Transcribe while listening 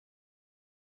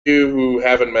you who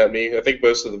haven't met me, I think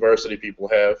most of the varsity people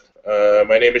have.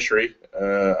 My name is Shree.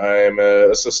 I'm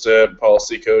an assistant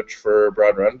policy coach for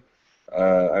Broad Run.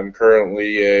 I'm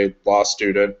currently a law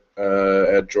student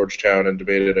at Georgetown and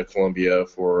debated at Columbia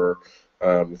for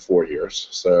 4 years.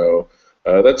 So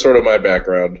that's sort of my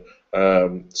background.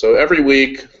 So every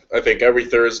week, I think every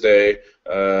Thursday,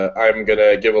 I'm going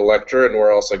to give a lecture, and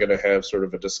we're also going to have sort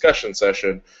of a discussion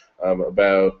session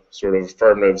about sort of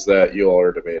affirmatives that you all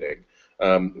are debating.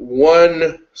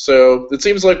 So it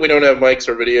seems like we don't have mics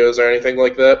or videos or anything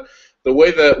like that. The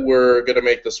way that we're going to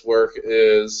make this work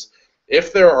is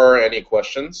if there are any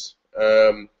questions,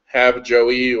 have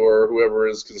Joey or whoever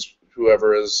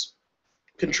is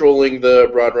controlling the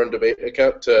Broad Run debate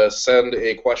account to send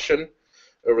a question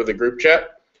over the group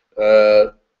chat,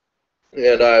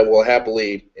 and I will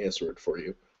happily answer it for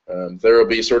you. There will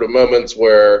be sort of moments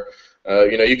where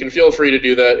you can feel free to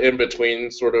do that in between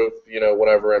sort of,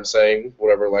 whatever I'm saying,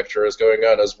 whatever lecture is going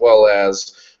on, as well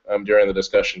as during the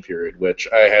discussion period, which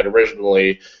I had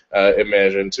originally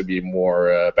imagined to be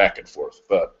more back and forth.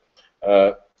 But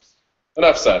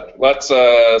enough said. Let's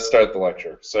start the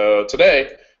lecture. So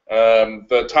today,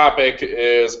 the topic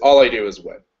is All I Do Is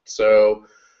Win. So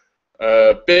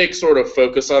big sort of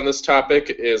focus on this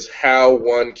topic is how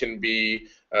one can be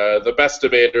the best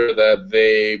debater that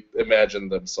they imagine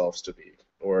themselves to be,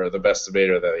 or the best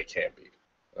debater that they can be.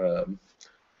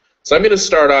 So I'm going to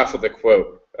start off with a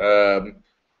quote.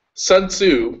 Sun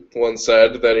Tzu once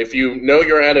said that if you know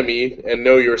your enemy and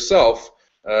know yourself,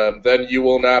 then you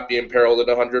will not be imperiled in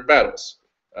 100 battles.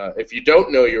 If you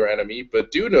don't know your enemy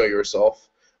but do know yourself,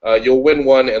 you'll win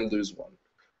one and lose one.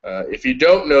 If you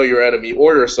don't know your enemy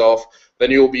or yourself,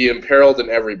 then you will be imperiled in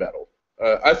every battle.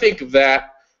 I think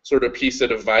that sort of piece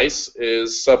of advice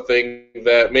is something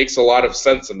that makes a lot of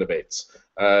sense in debates.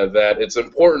 That it's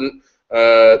important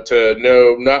to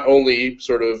know not only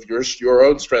sort of your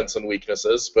own strengths and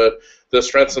weaknesses, but the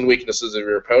strengths and weaknesses of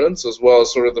your opponents, as well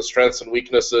as sort of the strengths and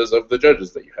weaknesses of the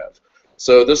judges that you have.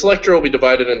 So this lecture will be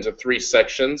divided into 3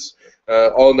 sections,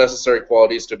 all necessary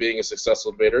qualities to being a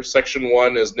successful debater. Section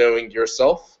 1 is knowing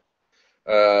yourself.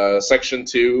 Section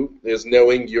 2 is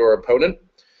knowing your opponent.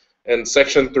 And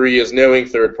Section 3 is knowing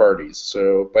third parties.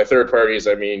 So by third parties,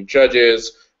 I mean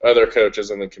judges, other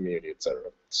coaches in the community, etc.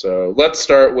 So let's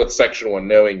start with Section 1,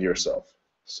 knowing yourself.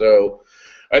 So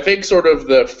I think sort of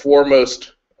the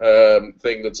foremost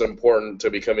thing that's important to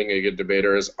becoming a good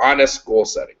debater is honest goal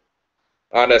setting.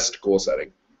 Honest goal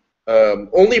setting.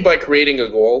 Only by creating a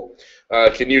goal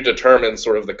can you determine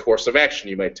sort of the course of action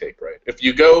you might take, right? If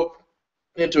you go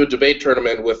into a debate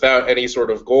tournament without any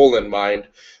sort of goal in mind,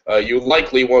 you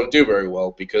likely won't do very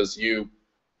well because you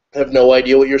have no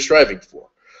idea what you're striving for.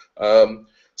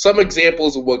 Some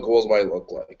examples of what goals might look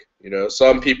like.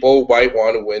 Some people might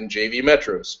want to win JV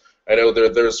Metros. I know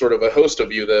there's sort of a host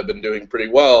of you that have been doing pretty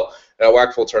well at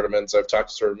WACFL tournaments. I've talked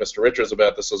to sort of Mr. Richards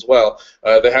about this as well.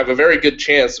 They have a very good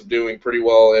chance of doing pretty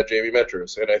well at JV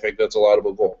Metros, and I think that's a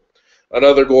laudable goal.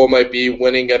 Another goal might be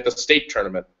winning at the state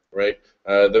tournament, right?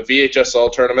 The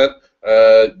VHSL tournament,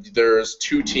 there's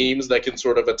 2 teams that can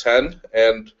sort of attend,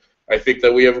 and I think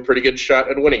that we have a pretty good shot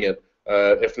at winning it,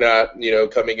 if not,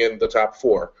 coming in the top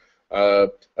 4.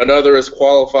 Another is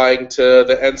qualifying to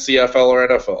the NCFL or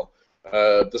NFL.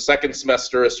 The second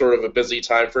semester is sort of a busy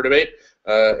time for debate,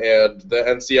 and the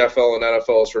NCFL and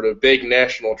NFL are sort of big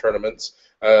national tournaments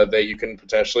that you can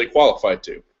potentially qualify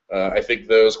to. I think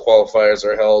those qualifiers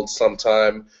are held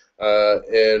sometime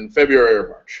in February or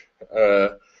March.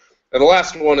 And the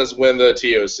last one is win the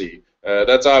TOC.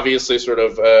 That's obviously sort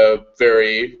of a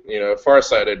very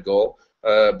far-sighted goal,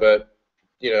 but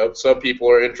some people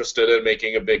are interested in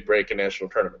making a big break in national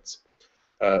tournaments.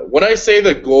 When I say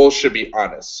the goal should be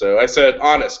honest, so I said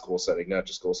honest goal setting, not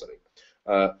just goal setting.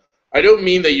 I don't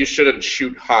mean that you shouldn't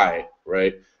shoot high,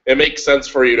 right? It makes sense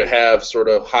for you to have sort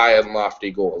of high and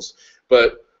lofty goals,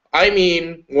 but I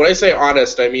mean, when I say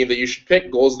honest, I mean that you should pick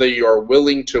goals that you are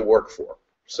willing to work for.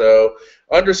 So,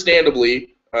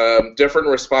 understandably, different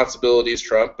responsibilities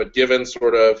trump, but given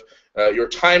sort of your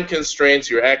time constraints,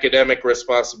 your academic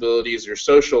responsibilities, your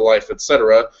social life,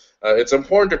 etc., it's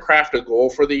important to craft a goal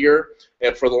for the year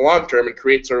and for the long term and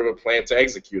create sort of a plan to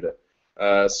execute it.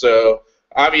 So,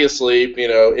 obviously,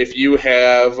 if you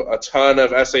have a ton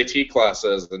of SAT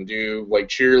classes and do like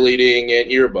cheerleading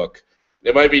and yearbook,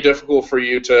 it might be difficult for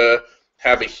you to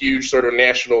have a huge sort of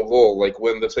national goal like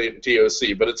win the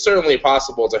TOC, but it's certainly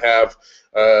possible to have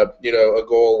a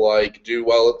goal like do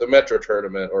well at the Metro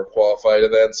tournament or qualify to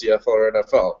the NCFL or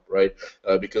NFL, right?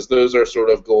 Because those are sort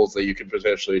of goals that you can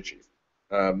potentially achieve.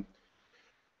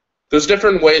 There's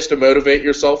different ways to motivate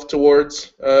yourself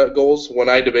towards goals. When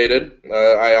I debated,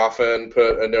 I often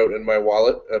put a note in my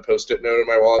wallet, a post-it note in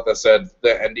my wallet that said the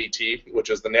NDT, which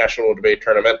is the National Debate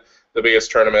Tournament, the biggest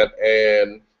tournament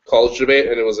in college debate,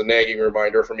 and it was a nagging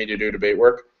reminder for me to do debate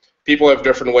work. People have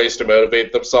different ways to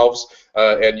motivate themselves,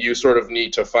 and you sort of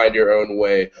need to find your own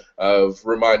way of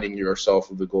reminding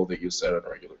yourself of the goal that you set on a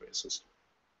regular basis.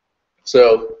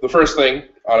 So the first thing,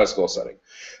 honest goal setting.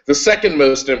 The second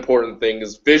most important thing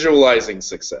is visualizing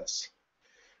success.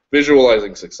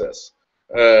 Visualizing success.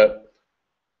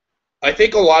 I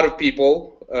think a lot of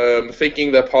people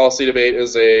thinking that policy debate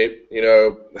is a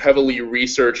heavily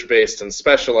research-based and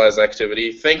specialized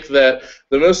activity think that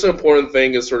the most important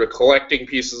thing is sort of collecting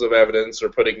pieces of evidence or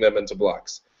putting them into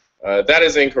blocks. That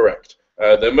is incorrect.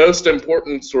 The most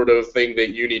important sort of thing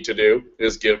that you need to do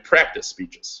is give practice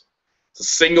speeches. It's the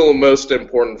single most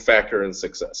important factor in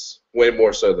success, way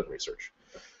more so than research.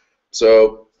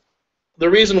 So the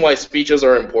reason why speeches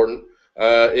are important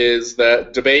is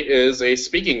that debate is a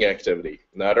speaking activity,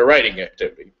 not a writing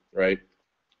activity, right?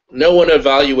 No one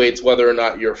evaluates whether or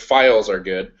not your files are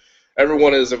good.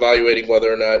 Everyone is evaluating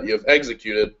whether or not you've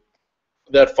executed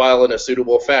that file in a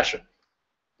suitable fashion.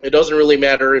 It doesn't really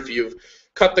matter if you've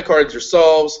cut the cards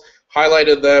yourselves,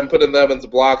 highlighted them, put them into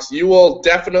blocks. You will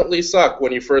definitely suck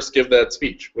when you first give that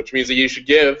speech, which means that you should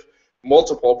give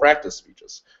multiple practice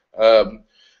speeches.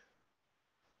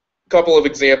 Couple of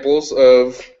examples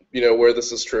of where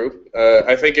this is true.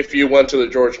 I think if you went to the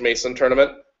George Mason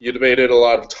tournament, you debated a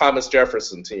lot of Thomas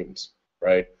Jefferson teams,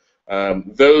 right?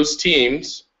 Those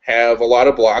teams have a lot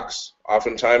of blocks,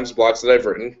 oftentimes blocks that I've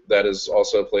written. That is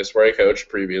also a place where I coached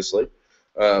previously.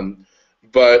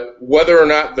 But whether or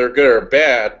not they're good or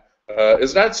bad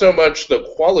is not so much the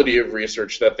quality of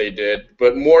research that they did,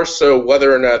 but more so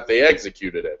whether or not they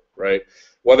executed it, right?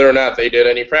 Whether or not they did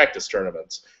any practice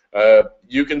tournaments.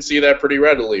 You can see that pretty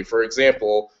readily. For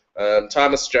example,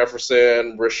 Thomas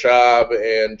Jefferson, Rashab,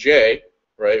 and Jay,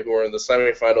 right, who are in the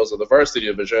semifinals of the varsity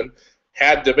division,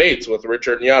 had debates with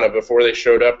Richard and Yana before they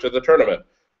showed up to the tournament.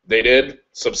 They did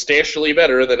substantially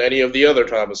better than any of the other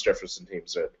Thomas Jefferson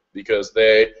teams did because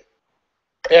they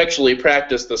actually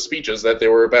practiced the speeches that they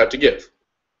were about to give.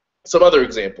 Some other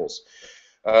examples.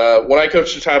 When I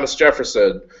coached Thomas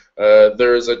Jefferson,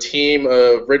 there's a team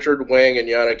of Richard Wang and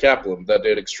Yana Kaplan that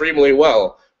did extremely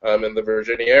well in the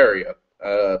Virginia area.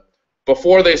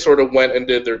 Before they sort of went and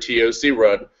did their TOC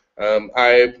run,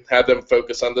 I had them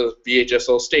focus on the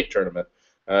VHSL state tournament.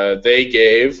 They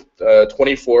gave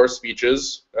 24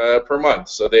 speeches per month.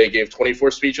 So they gave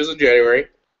 24 speeches in January,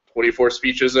 24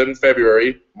 speeches in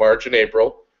February, March, and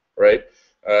April, right?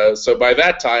 So by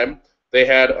that time, they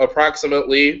had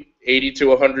approximately 80 to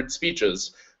 100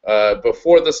 speeches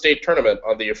before the state tournament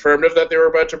on the affirmative that they were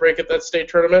about to break at that state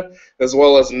tournament, as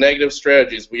well as negative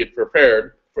strategies we had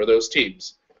prepared for those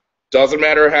teams. Doesn't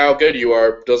matter how good you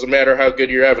are, doesn't matter how good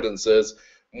your evidence is,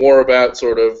 more about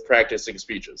sort of practicing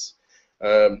speeches.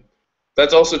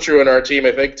 That's also true in our team,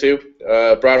 I think, too.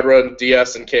 Broadrun,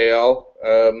 DS, and KL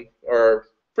are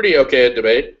pretty okay at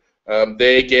debate.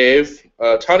 They gave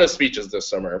a ton of speeches this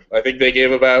summer. I think they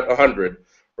gave about 100,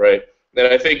 right? And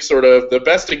I think sort of the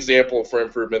best example for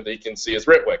improvement that you can see is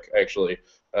Ritwick, actually.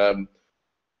 Odd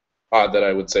that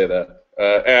I would say that.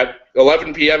 At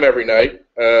 11 p.m. every night,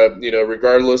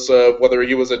 regardless of whether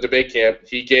he was at debate camp,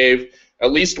 he gave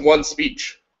at least one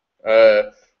speech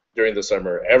during the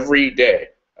summer, every day.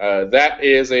 That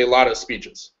is a lot of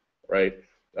speeches, right?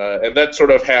 And that's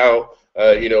sort of how,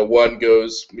 one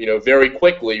goes, very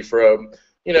quickly from,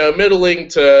 middling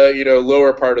to,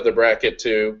 lower part of the bracket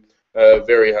to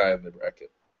very high in the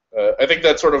bracket. I think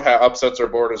that's sort of how upsets are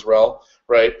born as well,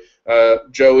 right?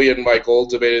 Joey and Michael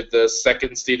debated the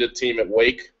second-seeded team at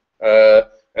Wake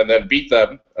and then beat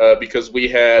them because we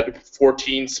had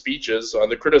 14 speeches on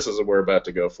the criticism we're about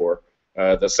to go for.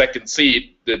 The second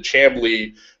seed, the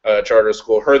Chambly charter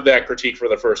school, heard that critique for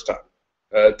the first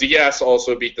time. DS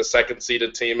also beat the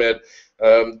second-seeded team at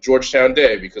Georgetown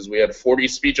Day because we had 40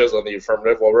 speeches on the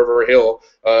affirmative, while River Hill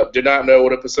did not know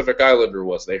what a Pacific Islander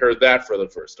was. They heard that for the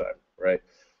first time, right?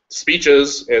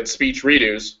 Speeches and speech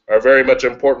redos are very much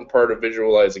an important part of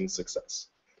visualizing success.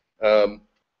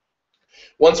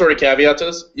 One sort of caveat to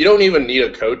this, you don't even need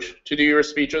a coach to do your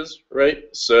speeches, right?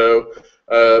 So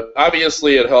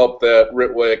obviously it helped that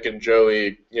Ritwick and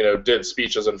Joey, did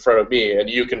speeches in front of me, and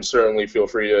you can certainly feel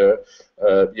free to,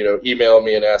 email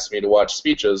me and ask me to watch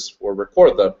speeches or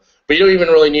record them. But you don't even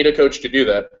really need a coach to do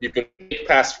that. You can make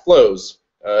past flows,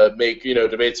 make,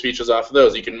 debate speeches off of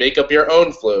those. You can make up your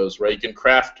own flows, right? You can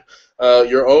craft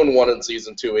your own 1 and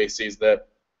Season 2 ACs that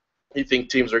you think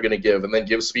teams are going to give, and then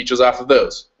give speeches off of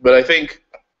those. But I think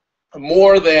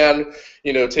more than,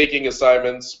 taking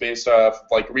assignments based off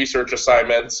like research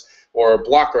assignments or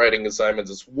block writing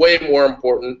assignments. It's way more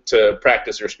important to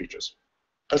practice your speeches.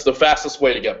 That's the fastest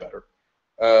way to get better.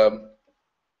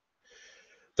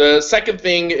 The second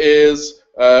thing is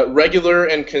regular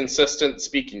and consistent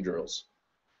speaking drills.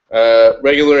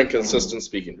 Regular and consistent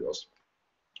speaking drills.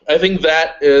 I think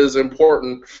that is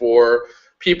important for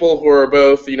people who are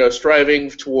both, striving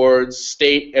towards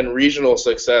state and regional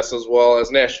success as well as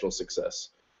national success.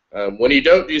 When you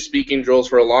don't do speaking drills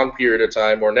for a long period of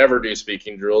time or never do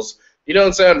speaking drills, you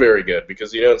don't sound very good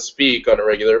because you don't speak on a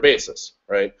regular basis,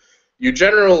 right? You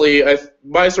generally,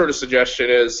 my sort of suggestion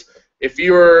is, if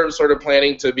you're sort of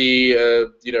planning to be a,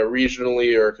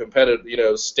 regionally or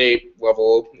competitive, state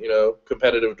level,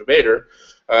 competitive debater,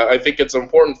 I think it's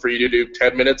important for you to do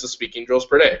 10 minutes of speaking drills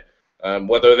per day.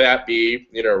 Whether that be,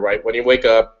 right when you wake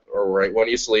up or right when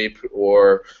you sleep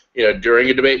or, during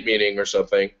a debate meeting or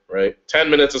something, right? 10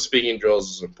 minutes of speaking drills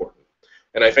is important.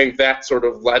 And I think that sort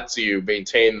of lets you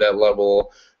maintain that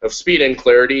level of speed and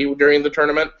clarity during the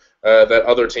tournament that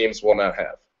other teams will not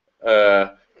have.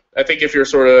 I think if you're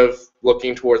sort of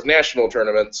looking towards national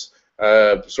tournaments,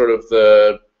 sort of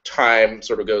the time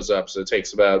sort of goes up, so it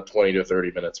takes about 20 to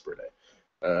 30 minutes per day.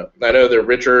 I know that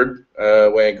Richard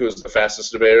Wang, who's the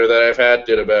fastest debater that I've had,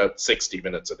 did about 60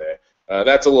 minutes a day.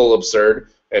 That's a little absurd,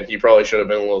 and he probably should have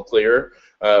been a little clearer,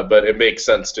 but it makes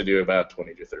sense to do about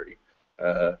 20 to 30.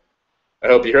 I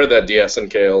hope you heard that, DS and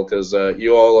Kale, because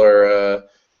you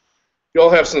all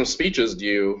have some speeches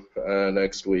due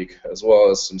next week, as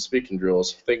well as some speaking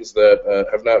drills, things that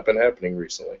have not been happening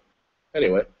recently.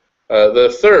 Anyway, the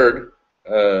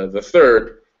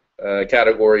third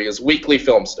category is weekly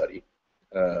film study.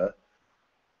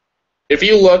 If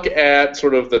you look at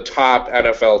sort of the top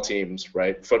NFL teams,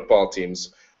 right, football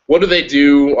teams, what do they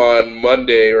do on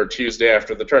Monday or Tuesday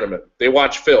after the tournament? They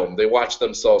watch film. They watch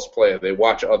themselves play. They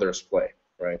watch others play,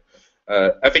 right?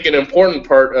 I think an important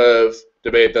part of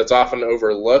debate that's often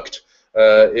overlooked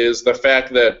is the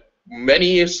fact that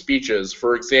many speeches,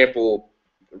 for example,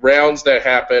 rounds that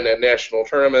happen at national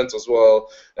tournaments as well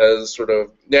as sort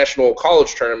of national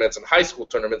college tournaments and high school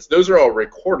tournaments, those are all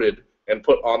recorded and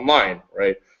put online,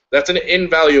 right? That's an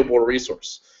invaluable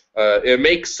resource. It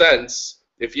makes sense,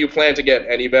 if you plan to get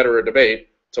any better at debate,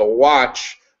 to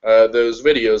watch those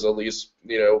videos at least,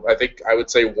 I think I would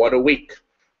say one a week.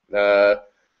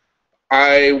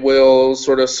 I will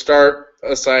sort of start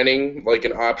assigning like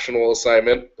an optional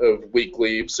assignment of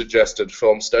weekly suggested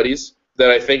film studies that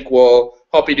I think will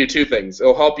help you do two things.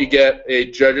 It'll help you get a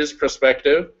judge's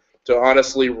perspective to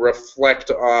honestly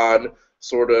reflect on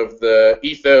sort of the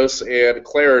ethos and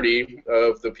clarity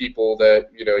of the people that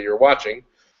you're watching,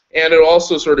 and it'll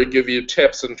also sort of give you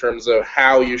tips in terms of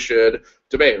how you should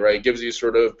debate, right? It gives you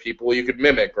sort of people you could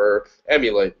mimic or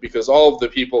emulate, because all of the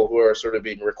people who are sort of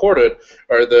being recorded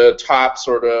are the top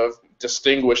sort of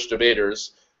distinguished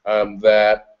debaters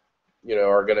that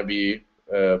are going to be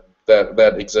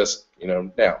that exist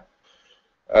now.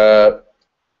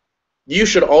 You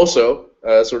should also,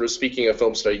 sort of speaking of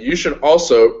film study, you should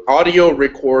also audio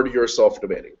record yourself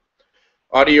debating.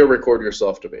 Audio record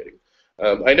yourself debating.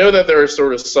 I know that there are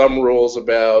sort of some rules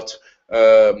about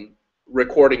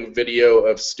recording video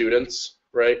of students,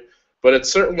 right? But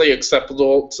it's certainly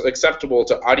acceptable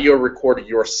to audio record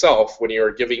yourself when you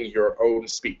are giving your own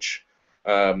speech,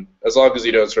 as long as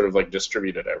you don't sort of like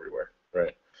distribute it everywhere,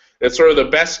 right? It's sort of the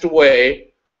best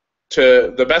way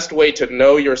to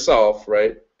know yourself,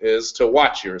 right, is to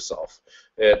watch yourself.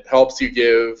 It helps you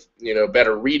give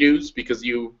better redos because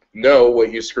you know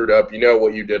what you screwed up, you know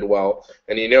what you did well,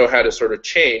 and you know how to sort of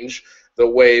change the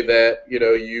way that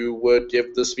you would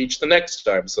give the speech the next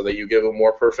time so that you give a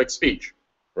more perfect speech,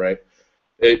 right?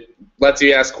 It lets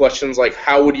you ask questions like,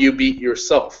 how would you beat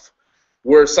yourself?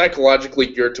 We're psychologically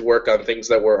geared to work on things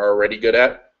that we're already good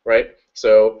at, right?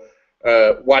 So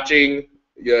watching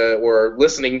or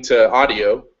listening to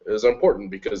audio is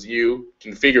important because you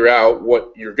can figure out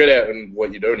what you're good at and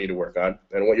what you don't need to work on,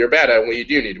 and what you're bad at and what you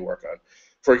do need to work on.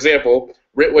 For example,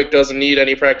 Ritwick doesn't need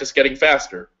any practice getting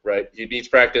faster, right? He needs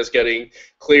practice getting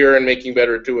clear and making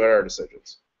better 2-hour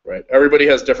decisions, right? Everybody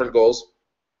has different goals.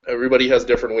 Everybody has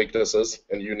different weaknesses,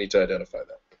 and you need to identify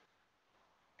that.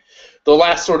 The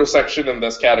last sort of section in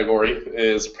this category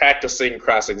is practicing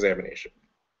cross-examination.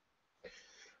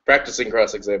 Practicing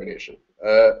cross-examination.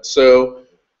 So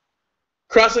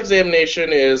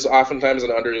cross-examination is oftentimes an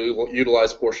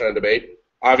underutilized portion of debate.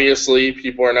 Obviously,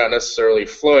 people are not necessarily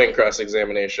flowing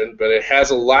cross-examination, but it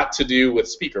has a lot to do with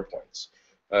speaker points.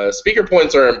 Speaker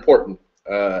points are important,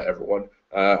 everyone.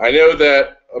 I know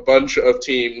that a bunch of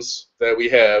teams that we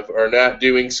have are not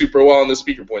doing super well on the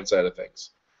speaker point side of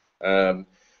things.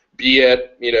 Be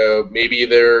it, maybe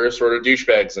they're sort of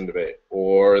douchebags in debate,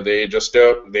 or they just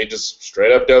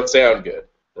straight up don't sound good,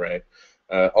 right?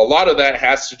 A lot of that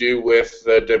has to do with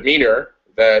the demeanor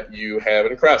that you have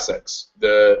in cross-sex,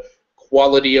 the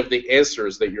quality of the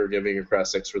answers that you're giving in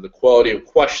cross-sex, or the quality of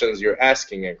questions you're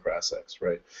asking in cross-sex,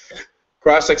 right?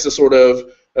 Cross-sex is sort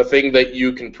of a thing that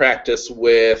you can practice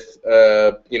with,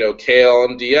 Kale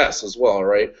and DS as well,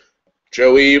 right?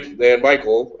 Joey and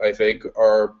Michael, I think,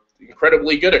 are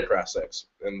incredibly good at cross-sex,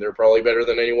 and they're probably better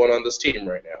than anyone on this team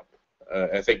right now.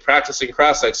 I think practicing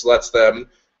cross-sex lets them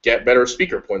get better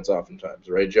speaker points oftentimes,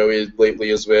 right? Joey lately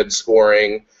has been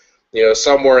scoring,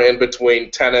 somewhere in between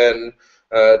 10 and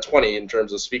 20 in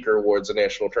terms of speaker awards in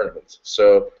national tournaments.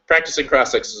 So practicing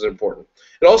cross-sex is important.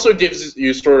 It also gives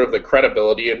you sort of the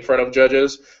credibility in front of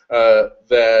judges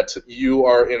that you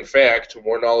are, in fact,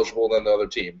 more knowledgeable than the other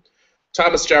team.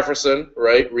 Thomas Jefferson,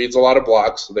 right, reads a lot of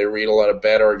blogs. They read a lot of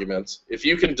bad arguments. If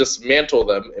you can dismantle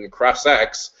them in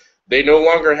cross-sex, they no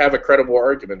longer have a credible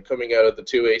argument coming out of the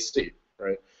 2AC,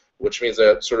 right? Which means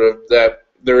that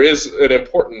there is an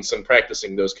importance in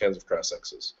practicing those kinds of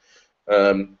cross-sexes.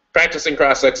 Practicing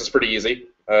cross-sex is pretty easy.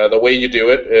 The way you do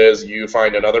it is you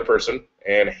find another person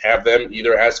and have them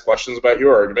either ask questions about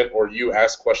your argument or you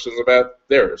ask questions about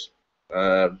theirs.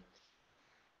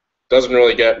 Doesn't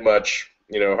really get much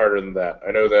harder than that.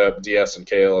 I know that DS and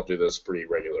KL do this pretty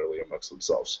regularly amongst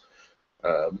themselves.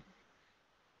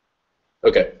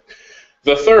 Okay.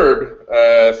 The third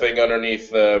thing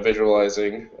underneath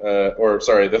visualizing,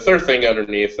 the third thing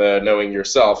underneath knowing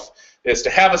yourself is to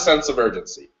have a sense of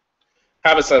urgency.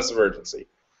 Have a sense of urgency.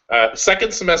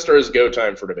 Second semester is go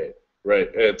time for debate, right?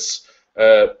 It's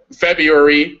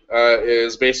February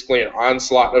is basically an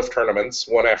onslaught of tournaments,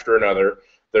 one after another.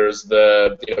 There's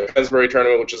the Pennsbury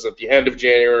tournament, which is at the end of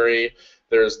January.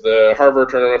 There's the Harvard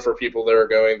tournament for people that are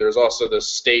going. There's also the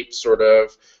state sort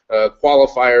of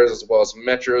qualifiers as well as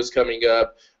metros coming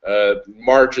up.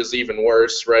 March is even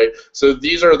worse, right? So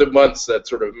these are the months that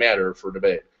sort of matter for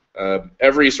debate.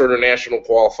 Every sort of national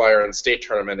qualifier and state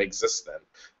tournament exists then.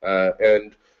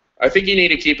 And I think you need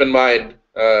to keep in mind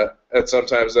at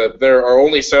sometimes that there are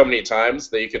only so many times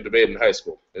that you can debate in high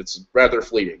school. It's rather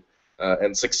fleeting.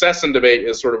 And success in debate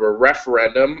is sort of a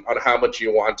referendum on how much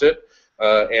you want it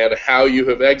and how you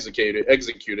have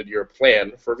executed your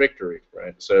plan for victory,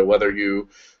 right? So whether you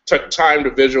took time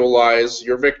to visualize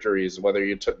your victories, whether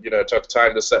you took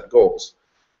time to set goals.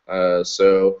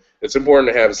 So it's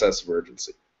important to have a sense of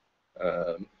urgency.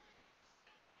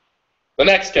 The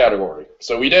next category.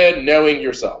 So we did knowing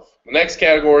yourself. The next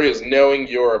category is knowing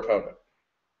your opponent.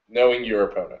 Knowing your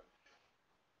opponent.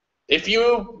 If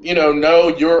you know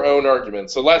your own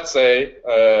argument, so let's say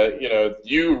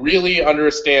you really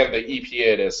understand the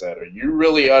EPA data set, or you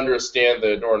really understand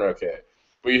the Nornoke,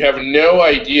 but you have no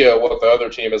idea what the other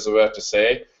team is about to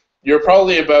say, you're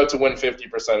probably about to win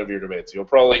 50% of your debates. You'll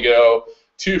probably go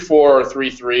 2-4 or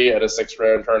 3-3 at a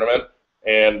 6-round tournament,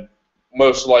 and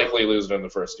most likely lose it in the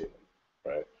first evening,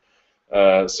 right?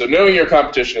 So knowing your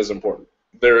competition is important.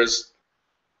 There's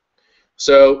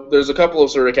a couple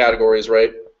of sort of categories,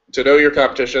 right? To know your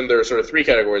competition, there are sort of three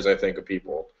categories, I think, of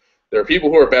people. There are people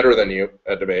who are better than you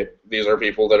at debate. These are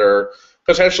people that are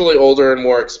potentially older and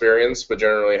more experienced, but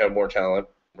generally have more talent,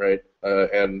 right?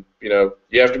 And you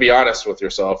have to be honest with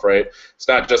yourself, right? It's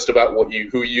not just about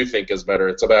who you think is better.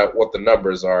 It's about what the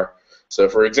numbers are. So,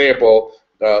 for example,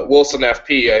 Wilson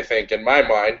FP, I think, in my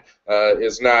mind,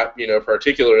 is not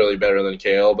particularly better than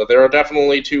Kale, but there are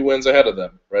definitely 2 wins ahead of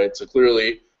them, right? So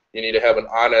clearly, you need to have an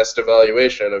honest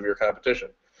evaluation of your competition.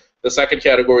 The second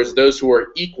category is those who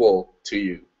are equal to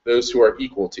you. Those who are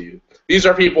equal to you. These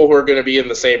are people who are going to be in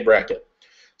the same bracket.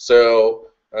 So,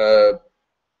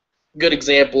 good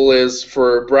example is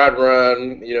for Broad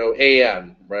Run,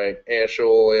 AN, right?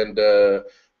 Ashel and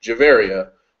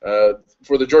Javaria.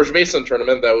 For the George Mason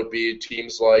tournament, that would be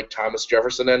teams like Thomas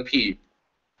Jefferson NP,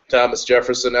 Thomas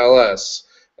Jefferson LS,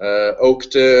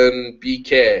 Oakton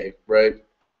BK, right?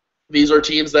 These are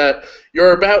teams that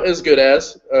you're about as good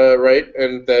as, right,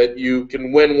 and that you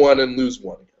can win one and lose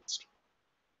one against.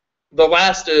 The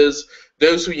last is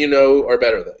those who are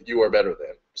better than. You are better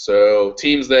than. So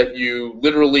teams that you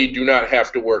literally do not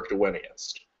have to work to win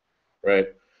against, right?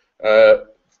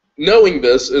 Knowing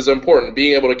this is important.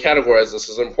 Being able to categorize this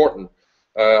is important.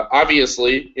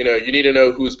 Obviously, you need to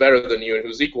know who's better than you and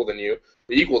who's equal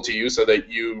to you, so that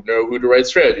you know who to write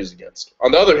strategies against.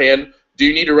 On the other hand, do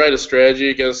you need to write a strategy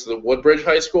against the Woodbridge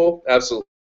High School? Absolutely.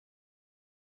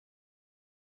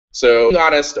 So being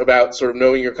honest about sort of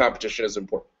knowing your competition is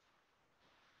important.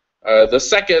 The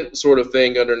second sort of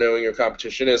thing under knowing your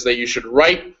competition is that you should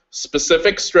write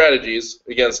specific strategies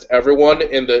against everyone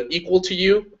in the equal to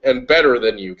you and better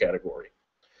than you category.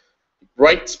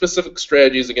 Write specific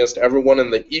strategies against everyone in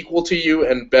the equal to you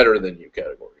and better than you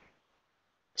category.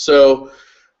 So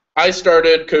I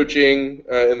started coaching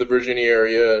in the Virginia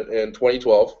area in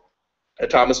 2012 at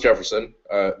Thomas Jefferson.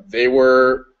 They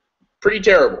were pretty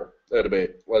terrible at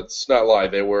debate. Let's not lie.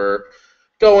 They were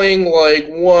going like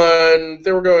one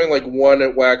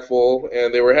at Whackful,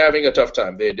 and they were having a tough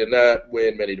time. They did not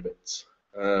win many debates.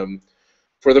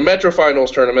 For the Metro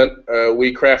Finals tournament,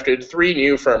 we crafted 3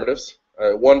 new affirmatives,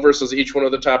 one versus each one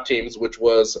of the top teams, which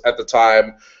was, at the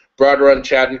time, Broadrun,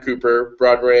 Chad and Cooper,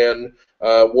 Broadran,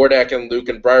 Wardak and Luke,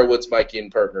 and Briarwood's Mikey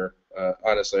and partner.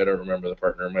 Honestly, I don't remember the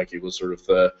partner. Mikey was sort of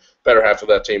the better half of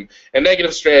that team. And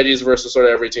negative strategies versus sort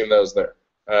of every team that was there.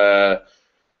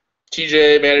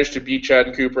 TJ managed to beat Chad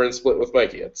and Cooper and split with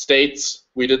Mikey. At States,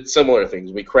 we did similar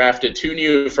things. We crafted 2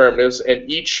 new affirmatives,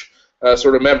 and each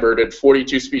sort of member did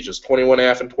 42 speeches, 21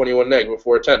 aff and 21 neg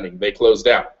before attending. They closed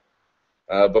out.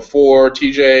 Before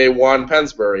TJ won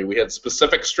Pennsbury, we had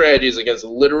specific strategies against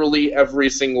literally every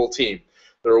single team.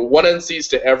 There were 1 NCs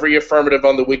to every affirmative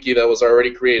on the wiki that was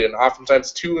already created, and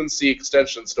oftentimes 2 NC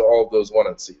extensions to all of those 1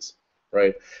 NCs,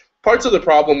 right? Parts of the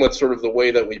problem with sort of the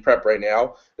way that we prep right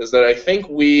now is that I think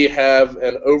we have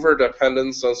an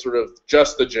over-dependence on sort of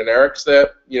just the generics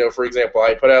that, for example,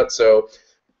 I put out. So,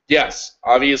 yes,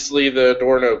 obviously the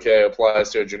Adorno K applies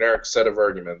to a generic set of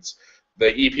arguments.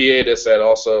 The EPA data set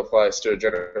also applies to a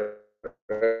generic.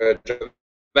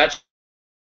 That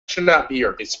should not be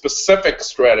a specific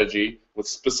strategy with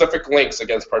specific links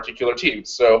against particular teams.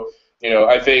 So,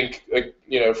 I think,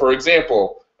 for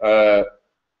example,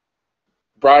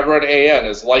 Broadrun AN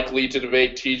is likely to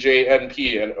debate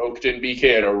TJNP and Oakton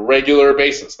BK on a regular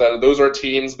basis. Those are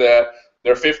teams that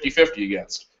they're 50-50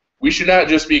 against. We should not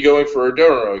just be going for a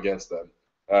donor against them,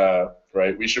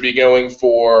 right? We should be going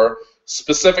for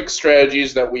specific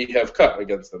strategies that we have cut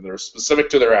against them. They're specific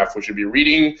to their aff. We should be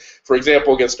reading, for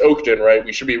example, against Oakton, right?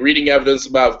 We should be reading evidence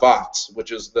about VOTs,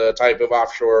 which is the type of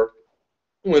offshore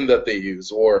wind that they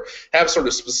use, or have sort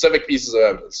of specific pieces of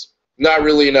evidence. Not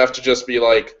really enough to just be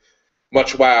like,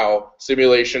 much wow,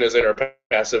 simulation is inner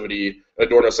passivity,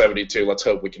 Adorno 72, let's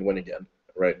hope we can win again,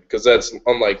 right? Because that's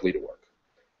unlikely to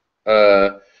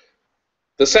work.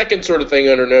 The second sort of thing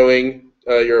under knowing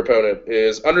your opponent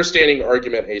is understanding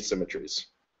argument asymmetries.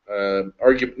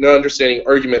 Understanding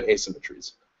argument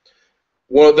asymmetries.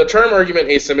 Well, the term argument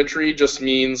asymmetry just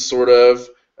means sort of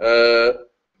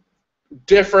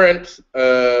different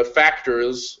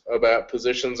factors about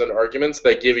positions and arguments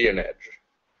that give you an edge.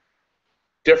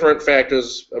 Different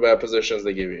factors about positions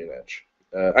that give you an edge.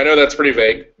 I know that's pretty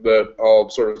vague, but I'll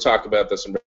sort of talk about this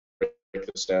and break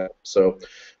this down. So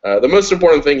the most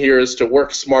important thing here is to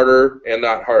work smarter and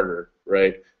not harder,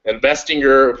 right? And besting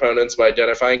your opponents by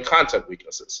identifying content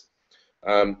weaknesses.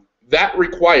 That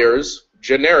requires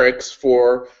generics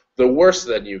for the worse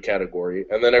than you category,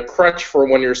 and then a crutch for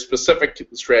when your specific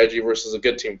strategy versus a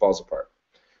good team falls apart.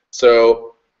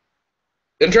 So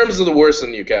in terms of the worse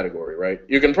than you category, right,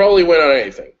 you can probably win on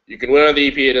anything. You can win on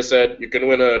the EPA data set. You can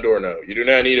win on Adorno. You do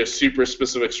not need a super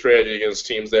specific strategy against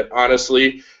teams that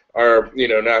honestly are,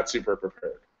 not super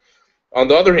prepared. On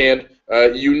the other hand,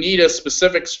 you need a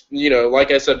specific, like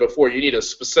I said before, you need a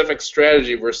specific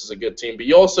strategy versus a good team, but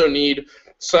you also need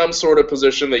some sort of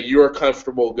position that you're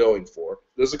comfortable going for.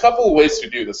 There's a couple of ways to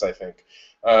do this, I think.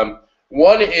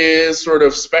 One is sort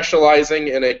of specializing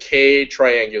in a K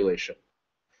triangulation.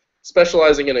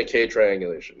 Specializing in a K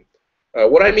triangulation.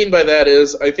 What I mean by that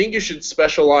is I think you should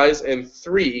specialize in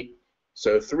 3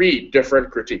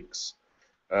 different critiques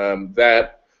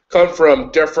that come from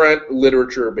different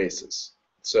literature bases.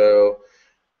 So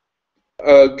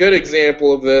a good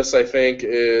example of this, I think,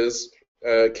 is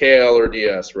KL or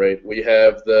DS, right? We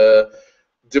have the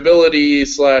debility /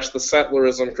 the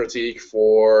settlerism critique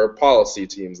for policy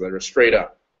teams that are straight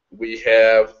up. We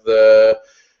have the,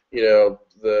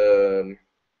 the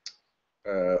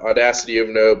audacity of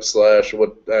nope /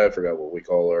 what I forgot what we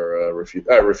call our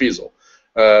refusal.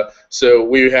 So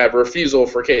we have refusal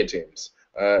for K teams,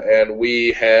 and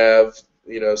we have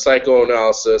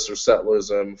psychoanalysis or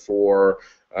settlerism for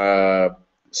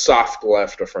soft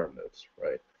left affirmatives,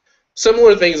 right?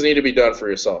 Similar things need to be done for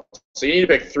yourself. So you need to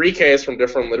pick 3 Ks from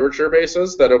different literature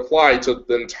bases that apply to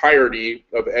the entirety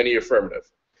of any affirmative.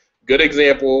 Good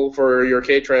example for your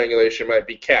K triangulation might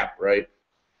be CAP, right?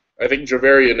 I think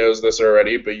Javaria knows this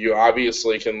already, but you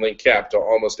obviously can link CAP to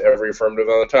almost every affirmative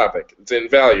on the topic. It's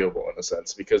invaluable in a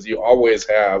sense because you always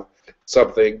have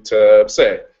something to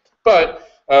say. But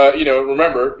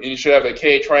remember, you should have a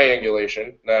K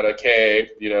triangulation, not a K,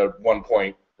 1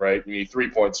 point, right? You need 3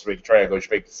 points to make a triangle. You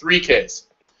should make 3 Ks.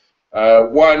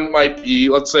 One might be,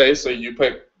 let's say, so you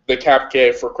pick the cap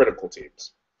K for critical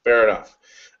teams. Fair enough.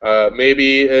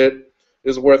 Maybe it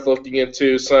is worth looking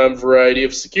into some variety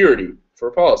of security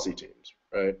for policy teams,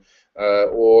 right?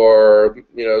 Or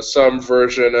some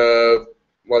version of,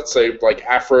 let's say, like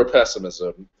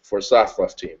Afro-pessimism for soft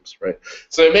left teams, right?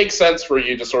 So it makes sense for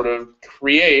you to sort of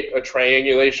create a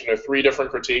triangulation of 3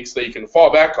 different critiques that you can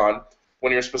fall back on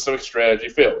when your specific strategy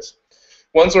fails.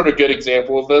 One sort of good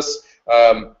example of this,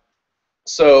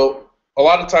 so a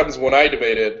lot of times when I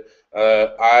debated,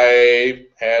 I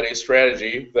had a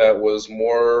strategy that was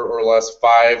more or less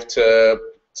 5 to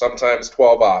sometimes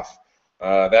 12 off.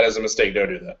 That is a mistake, don't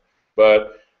do that.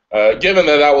 But given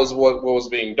that that was what was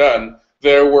being done,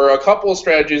 there were a couple of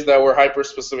strategies that were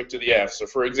hyper-specific to the affs. So,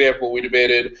 for example, we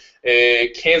debated a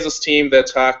Kansas team that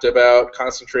talked about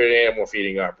concentrated animal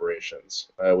feeding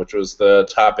operations, which was the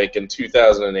topic in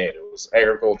 2008. It was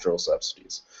agricultural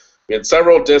subsidies. We had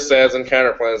several disads and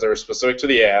counterplans that were specific to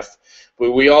the aff,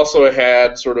 but we also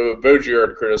had sort of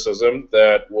Baudrillard criticism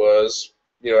that was,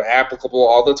 applicable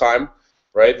all the time,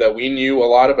 right? That we knew a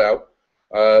lot about,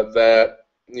 that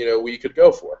we could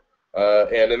go for.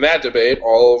 And in that debate,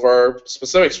 all of our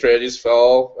specific strategies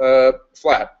fell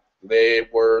flat. They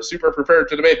were super prepared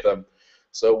to debate them,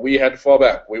 so we had to fall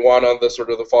back. We won on the sort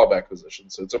of the fallback position,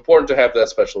 so it's important to have that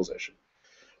specialization.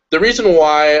 The reason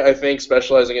why I think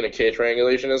specializing in a K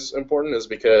triangulation is important is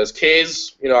because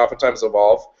Ks, oftentimes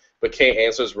evolve, but K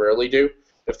answers rarely do.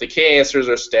 If the K answers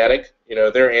are static,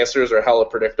 their answers are hella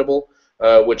predictable,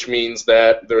 which means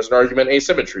that there's an argument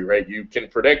asymmetry, right? You can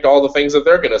predict all the things that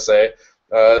they're going to say,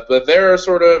 but their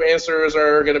sort of answers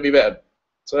are going to be bad.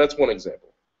 So that's one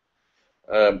example.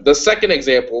 The second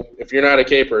example, if you're not a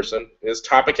K person, is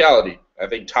topicality. I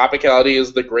think topicality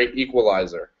is the great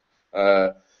equalizer.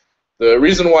 The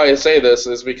reason why I say this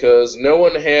is because no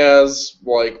one has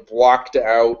blocked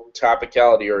out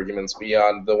topicality arguments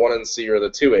beyond the 1NC or the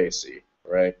 2AC,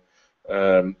 right?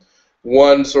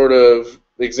 One sort of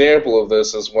example of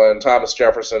this is when Thomas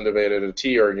Jefferson debated a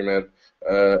T argument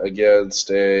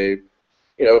against a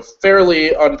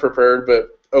fairly unprepared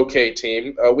but okay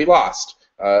team. We lost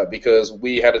because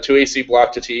we had a 2AC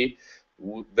block to T.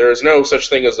 There's no such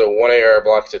thing as a 1AR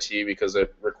block to T because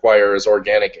it requires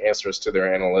organic answers to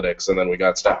their analytics, and then we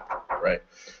got stopped, right?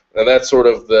 And that's sort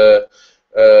of the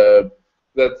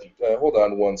hold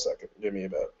on 1 second. Give me a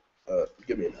minute.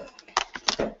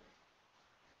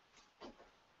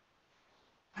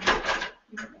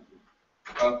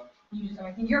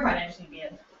 You're fine. I just need to be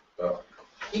in. Oh.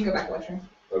 You can go back, Western.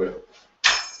 Okay.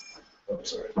 Oh,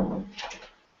 sorry.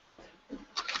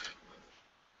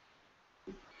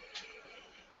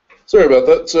 Sorry about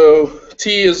that. So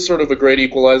T is sort of a great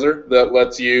equalizer that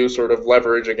lets you sort of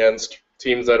leverage against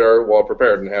teams that are well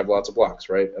prepared and have lots of blocks,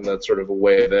 right? And that's sort of a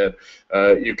way that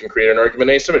you can create an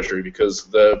argument asymmetry because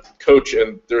the coach,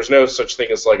 and there's no such thing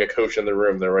as like a coach in the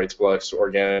room that writes blocks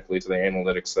organically to the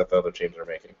analytics that the other teams are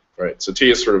making, right? So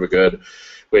T is sort of a good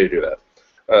way to do that.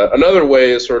 Another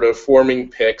way is sort of forming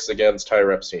picks against high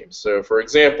rep teams. So for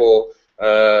example,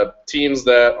 teams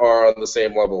that are on the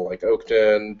same level, like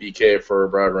Oakton, BK for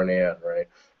Broad Run Ann, right?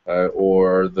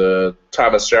 Or the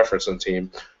Thomas Jefferson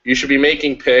team, you should be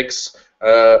making picks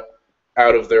out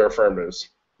of their affirmatives.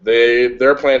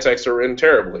 Their plan texts are written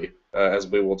terribly, as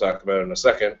we will talk about in a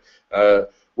second,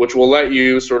 which will let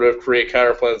you sort of create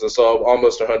counterplans that solve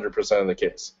almost 100% of the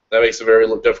case. That makes it very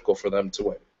difficult for them to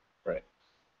win, right?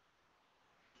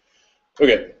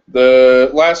 Okay,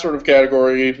 the last sort of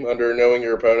category under knowing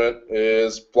your opponent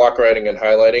is block writing and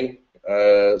highlighting.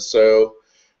 So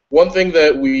one thing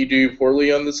that we do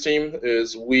poorly on this team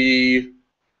is we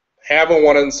have a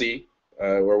 1NC,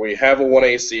 where we have a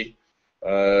 1AC,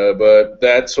 but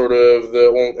that's sort of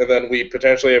and then we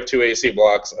potentially have 2 AC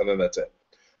blocks, and then that's it.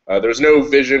 There's no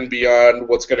vision beyond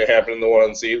what's going to happen in the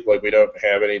 1NC, like we don't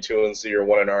have any 2NC or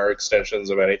 1NR extensions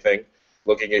of anything.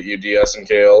 Looking at you, DS and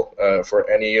Kale, for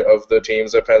any of the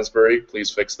teams at Pennsbury, please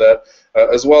fix that,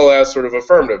 as well as sort of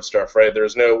affirmative stuff, right?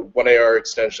 There's no 1AR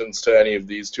extensions to any of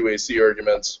these 2AC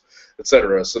arguments,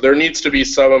 etc. So there needs to be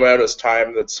some amount of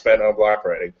time that's spent on block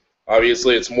writing.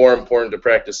 Obviously, it's more important to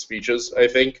practice speeches, I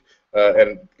think,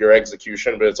 and your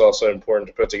execution, but it's also important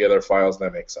to put together files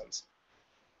that make sense.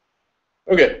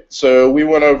 Okay, so we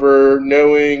went over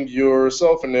knowing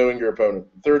yourself and knowing your opponent.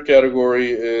 Third category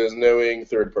is knowing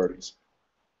third parties.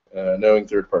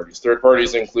 Third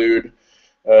parties include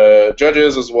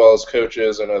judges as well as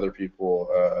coaches and other people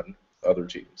on other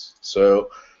teams.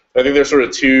 So I think there's sort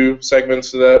of 2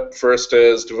 segments to that. First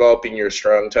is developing your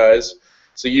strong ties.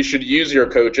 So you should use your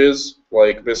coaches,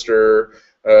 like Mr.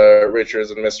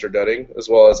 Richards and Mr. Dunning, as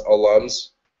well as alums,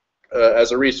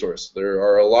 as a resource. There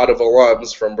are a lot of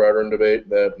alums from Broader Debate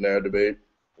that now debate,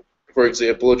 for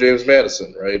example, James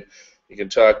Madison, right? You can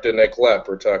talk to Nick Lepp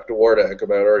or talk to Wardak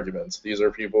about arguments. These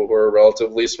are people who are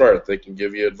relatively smart. They can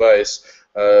give you advice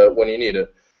when you need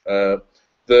it.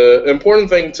 The important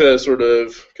thing to sort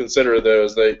of consider, though,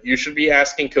 is that you should be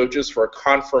asking coaches for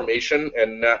confirmation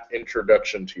and not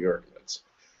introduction to your arguments.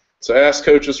 So ask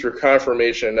coaches for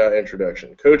confirmation, not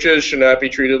introduction. Coaches should not be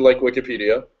treated like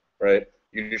Wikipedia, right?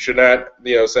 You should not,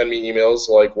 send me emails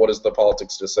like, "What is the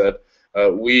politics just said?"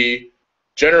 We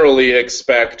generally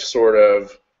expect sort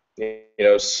of,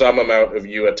 some amount of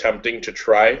you attempting to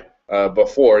try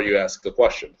before you ask the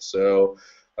question. So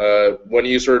when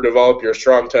you sort of develop your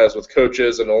strong ties with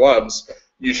coaches and alums,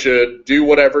 you should do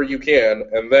whatever you can,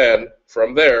 and then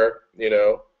from there,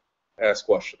 ask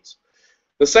questions.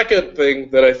 The second thing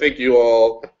that I think you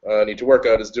all need to work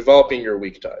on is developing your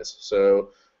weak ties. So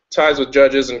ties with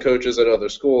judges and coaches at other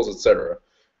schools, etc.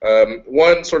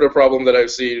 One sort of problem that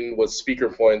I've seen with speaker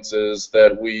points is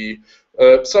that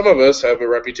some of us have a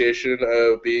reputation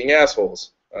of being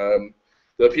assholes.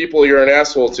 The people you're an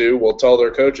asshole to will tell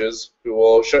their coaches, who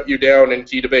will shut you down in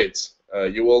key debates.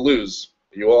 You will lose.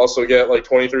 You will also get like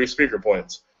 23 speaker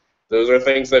points. Those are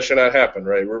things that should not happen,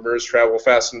 right? Rumors travel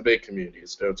fast in debate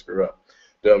communities. Don't screw up.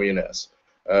 Don't be an ass.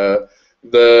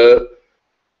 The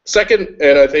second,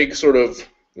 and I think sort of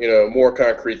more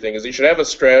concrete thing, is you should have a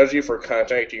strategy for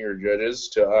contacting your judges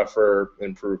to offer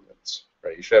improvements.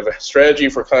 Right? You should have a strategy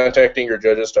for contacting your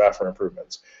judges to offer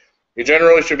improvements. You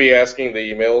generally should be asking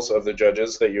the emails of the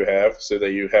judges that you have so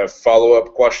that you have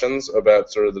follow-up questions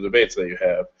about sort of the debates that you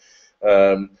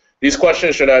have. These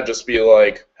questions should not just be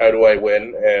like, how do I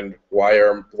win and why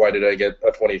did I get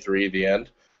a 23 at the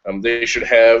end? They should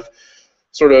have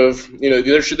sort of,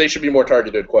 they should be more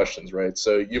targeted questions, right?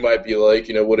 So you might be like,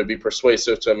 would it be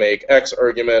persuasive to make X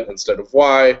argument instead of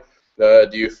Y? Do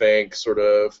you think sort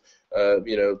of,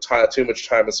 too much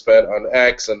time is spent on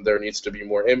X and there needs to be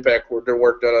more impact work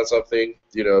done on something,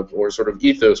 or sort of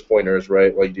ethos pointers,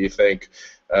 right? Like, do you think,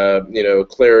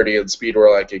 clarity and speed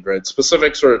were lacking, right?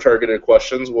 Specific sort of targeted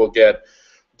questions will get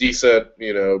decent,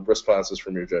 responses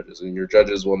from your judges, and your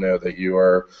judges will know that you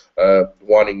are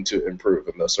wanting to improve,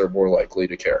 and thus are more likely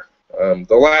to care.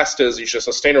 The last is you should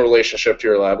sustain a relationship to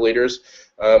your lab leaders.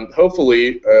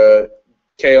 Hopefully,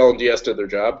 KL and DS did their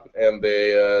job, and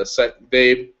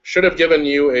they should have given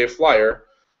you a flyer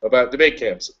about debate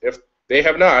camps. If they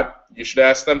have not, you should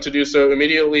ask them to do so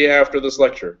immediately after this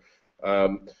lecture.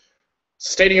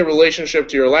 Sustaining a relationship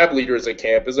to your lab leaders at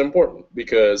camp is important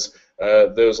because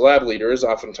those lab leaders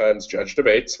oftentimes judge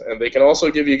debates, and they can also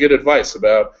give you good advice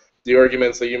about the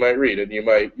arguments that you might read, and you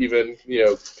might even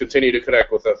continue to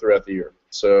connect with them throughout the year.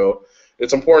 So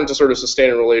it's important to sort of sustain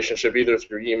a relationship either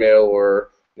through email or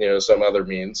some other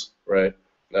means, right?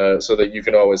 So that you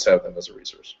can always have them as a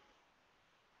resource.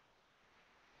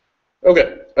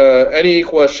 Okay. Any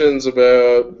questions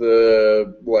about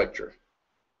the lecture?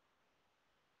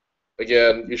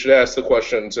 Again, you should ask the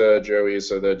question to Joey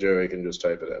so that Joey can just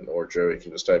type it in, or Joey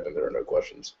can just type in there are no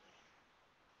questions.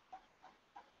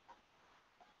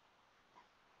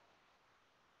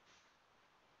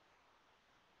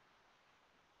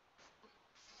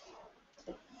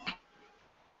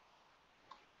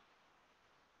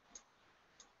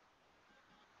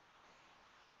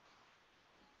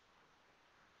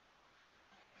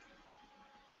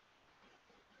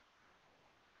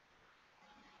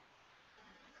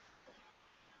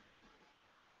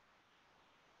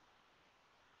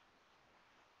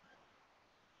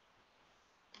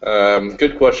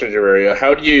 Good question, Javaria.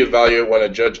 How do you evaluate when a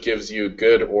judge gives you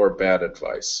good or bad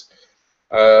advice?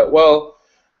 Well,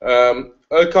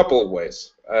 a couple of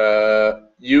ways.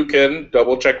 You can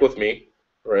double check with me,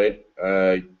 right?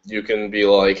 You can be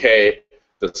like, hey,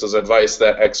 this is advice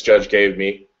that X judge gave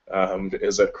me.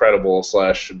 Is it credible /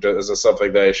 is this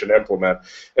something that I should implement?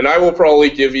 And I will probably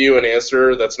give you an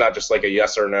answer that's not just like a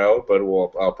yes or no, but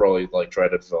I'll probably like try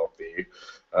to develop the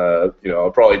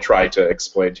I'll probably try to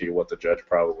explain to you what the judge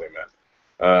probably meant.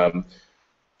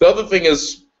 The other thing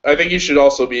is, I think you should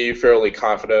also be fairly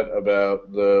confident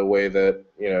about the way that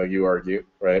you argue,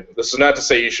 right? This is not to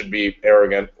say you should be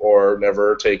arrogant or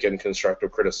never take in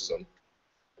constructive criticism,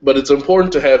 but it's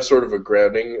important to have sort of a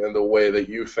grounding in the way that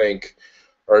you think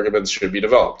arguments should be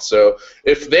developed. So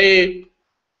if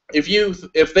you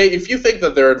think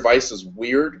that their advice is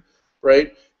weird,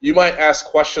 right? You might ask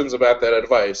questions about that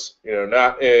advice,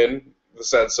 not in the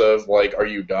sense of like, are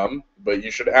you dumb? But you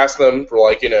should ask them for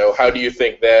like, how do you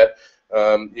think that,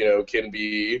 can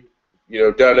be,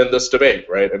 done in this debate,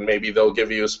 right? And maybe they'll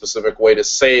give you a specific way to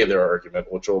say their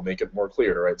argument, which will make it more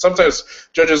clear, right? Sometimes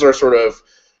judges are sort of,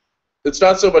 it's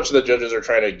not so much that judges are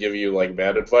trying to give you like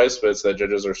bad advice, but it's that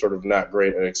judges are sort of not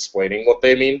great at explaining what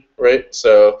they mean, right?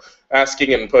 So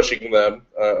asking and pushing them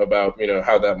about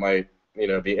how that might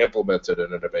be implemented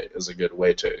in a debate is a good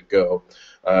way to go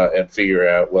and figure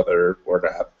out whether or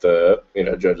not the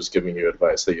judge is giving you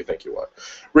advice that you think you want.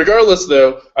 Regardless,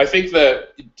 though, I think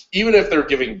that even if they're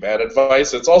giving bad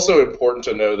advice, it's also important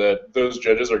to know that those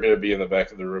judges are going to be in the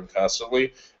back of the room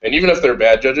constantly, and even if they're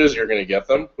bad judges, you're going to get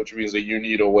them, which means that you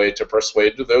need a way to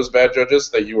persuade those bad judges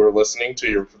that you were listening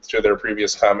to their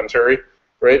previous commentary,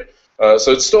 right?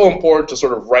 So it's still important to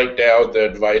sort of write down the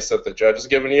advice that the judge has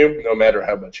given you, no matter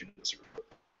how much you disagree.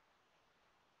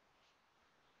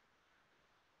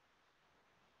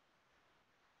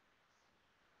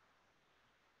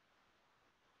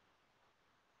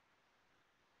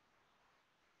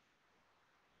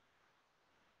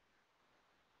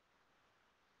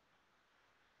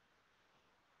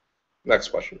 Next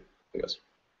question, I guess.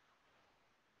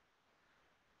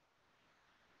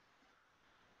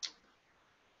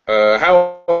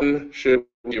 How often should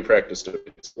you practice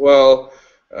debates? Well,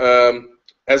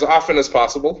 as often as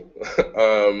possible.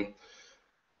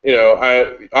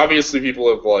 Obviously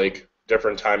people have like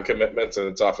different time commitments, and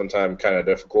it's oftentimes kind of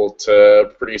difficult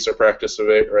to produce or practice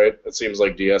debate, right? It seems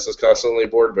like DS is constantly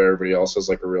bored, but everybody else has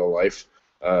like a real life.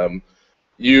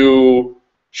 You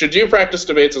should do practice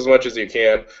debates as much as you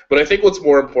can, but I think what's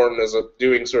more important is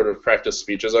doing sort of practice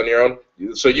speeches on your own.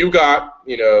 So you got,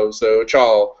 so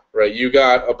Chal, right, you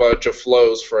got a bunch of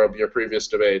flows from your previous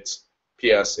debates.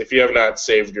 P.S. If you have not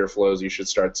saved your flows, you should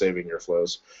start saving your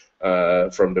flows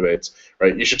from debates,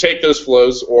 right? You should take those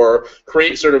flows or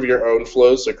create sort of your own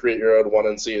flows, so create your own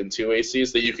 1NC and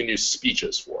 2ACs that you can do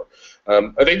speeches for.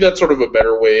 I think that's sort of a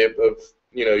better way of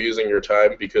using your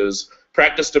time, because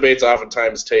practice debates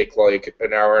oftentimes take like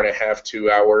an hour and a half,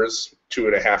 2 hours,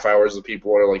 2.5 hours of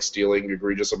people are like stealing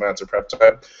egregious amounts of prep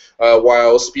time.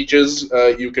 While speeches,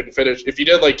 you can finish, if you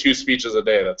did like 2 speeches a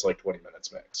day, that's like 20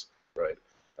 minutes max, right?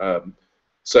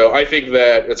 So I think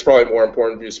that it's probably more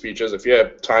important to do speeches. If you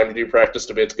have time to do practice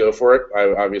debates, go for it.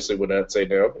 I obviously would not say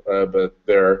no, but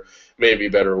there may be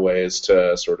better ways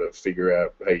to sort of figure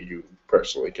out how you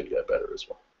personally can get better as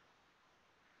well.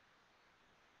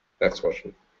 Next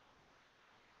question.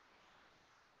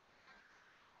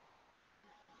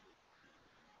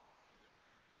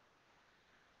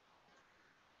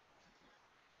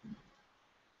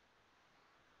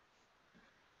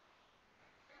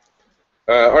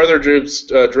 Are there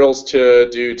drills to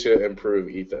do to improve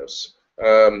ethos?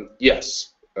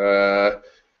 Yes,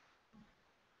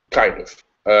 kind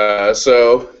of.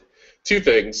 So, 2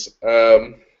 things.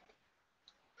 A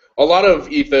lot of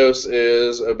ethos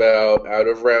is about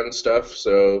out-of-round stuff,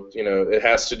 so it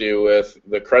has to do with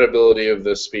the credibility of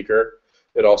the speaker.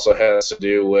 It also has to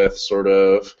do with sort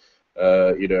of,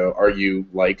 are you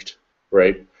liked,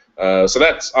 right? So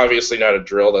that's obviously not a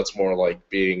drill. That's more like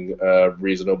being a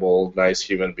reasonable, nice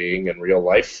human being in real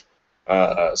life.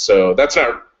 So that's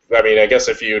not, I mean, I guess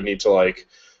if you need to like,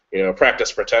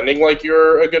 practice pretending like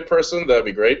you're a good person, that'd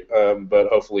be great, but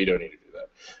hopefully you don't need to do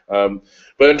that.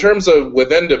 But in terms of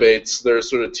within debates, there's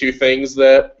sort of 2 things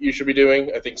that you should be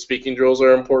doing. I think speaking drills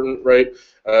are important, right?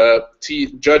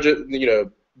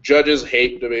 Judges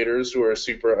hate debaters who are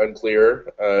super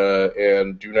unclear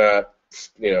and do not,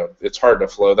 it's hard to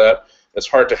flow that. It's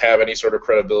hard to have any sort of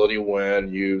credibility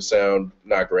when you sound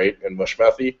not great and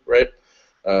mushmouthy, right?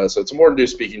 So it's important to do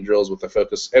speaking drills with a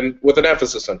focus and with an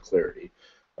emphasis on clarity.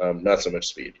 Not so much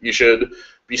speed. You should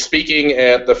be speaking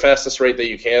at the fastest rate that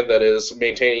you can, that is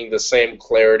maintaining the same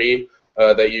clarity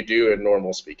that you do in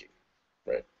normal speaking,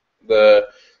 right? The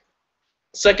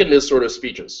second is sort of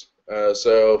speeches.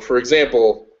 So, for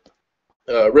example,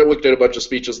 Ritwick did a bunch of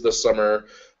speeches this summer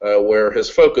where his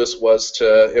focus was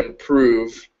to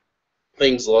improve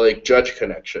things like judge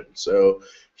connection. So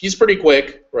he's pretty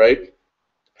quick, right?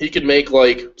 He could make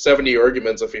like 70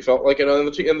 arguments if he felt like it in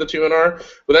the 2NR,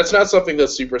 but that's not something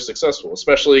that's super successful,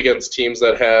 especially against teams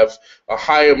that have a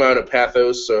high amount of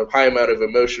pathos, so a high amount of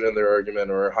emotion in their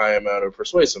argument, or a high amount of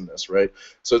persuasiveness, right?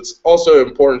 So it's also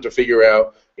important to figure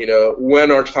out, when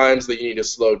are times that you need to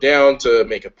slow down to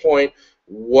make a point,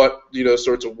 what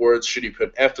sorts of words should you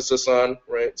put emphasis on,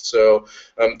 right? So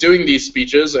doing these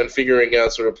speeches and figuring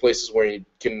out sort of places where you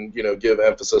can give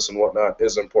emphasis and whatnot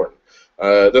is important.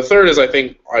 The third is, I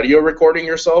think, audio recording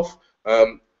yourself.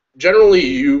 Generally,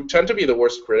 you tend to be the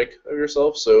worst critic of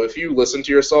yourself, so if you listen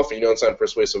to yourself and you don't sound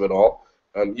persuasive at all,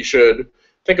 you should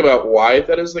think about why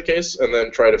that is the case, and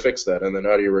then try to fix that, and then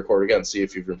audio record again, see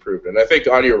if you've improved. And I think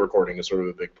audio recording is sort of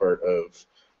a big part of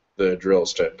the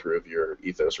drills to improve your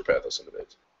ethos or pathos in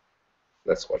debates.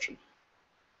 Next question.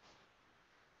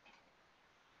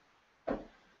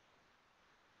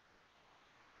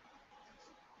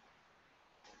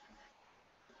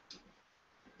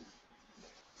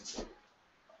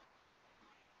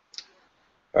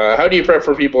 How do you prep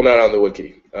for people not on the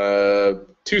wiki?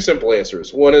 Two simple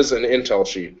answers. One is an intel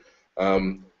sheet.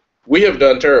 We have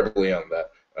done terribly on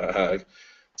that.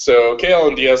 So KL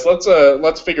and DS,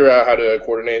 let's figure out how to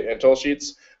coordinate intel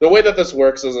sheets. The way that this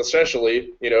works is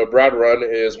essentially, Broad Run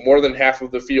is more than half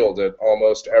of the field at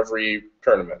almost every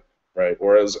tournament, right?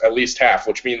 Or at least half,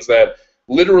 which means that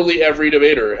literally every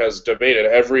debater has debated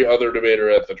every other debater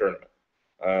at the tournament.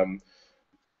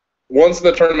 Once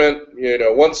the tournament,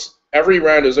 once every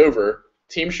round is over,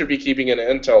 teams should be keeping an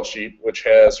intel sheet which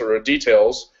has sort of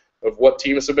details of what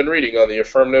teams have been reading on the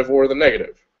affirmative or the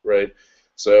negative, right?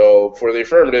 So for the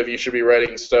affirmative, you should be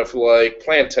writing stuff like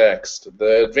plan text,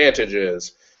 the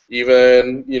advantages,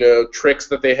 even tricks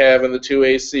that they have in the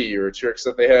 2AC or tricks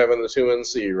that they have in the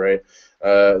 2NC, right?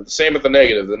 Same with the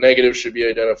negative. The negative should be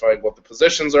identifying what the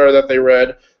positions are that they read,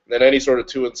 and then any sort of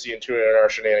 2NC and 2NR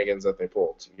shenanigans that they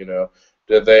pulled.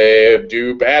 Did they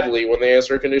do badly when they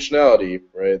answer conditionality,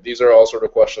 right? These are all sort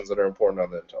of questions that are important on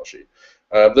the intel sheet.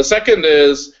 The second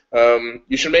is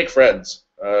you should make friends.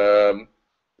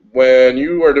 When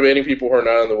you are debating people who are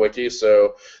not on the wiki,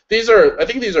 so I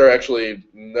think these are actually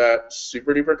not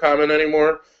super duper common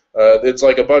anymore. It's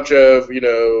like a bunch of,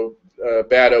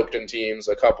 bad Oakton teams,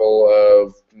 a couple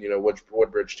of,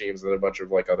 Woodbridge teams, and a bunch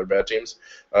of like other bad teams.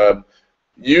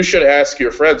 You should ask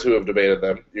your friends who have debated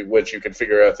them, which you can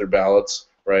figure out through ballots,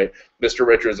 right? Mr.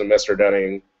 Richards and Mr.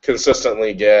 Dunning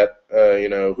consistently get,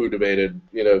 who debated,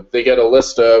 they get a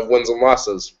list of wins and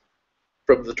losses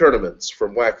from the tournaments,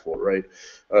 from WACFL, right?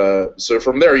 So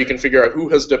from there, you can figure out who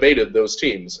has debated those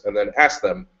teams and then ask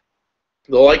them.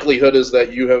 The likelihood is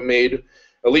that you have made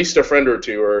at least a friend or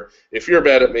two, or if you're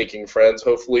bad at making friends,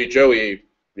 hopefully Joey,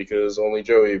 because only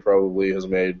Joey probably has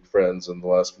made friends in the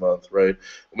last month, right?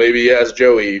 Maybe ask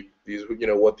Joey,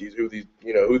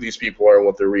 who these people are and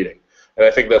what they're reading. And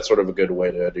I think that's sort of a good way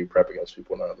to do prep against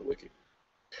people not on the wiki.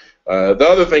 The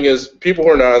other thing is people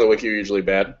who are not on the wiki are usually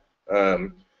bad.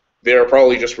 They're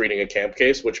probably just reading a camp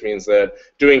case, which means that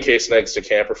doing case negs to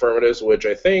camp affirmatives, which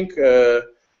I think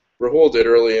Rahul did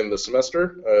early in the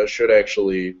semester, should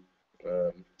actually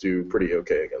do pretty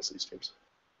okay against these teams.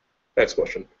 Next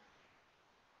question.